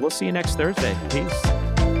R2C2. We'll see you next Thursday. Peace.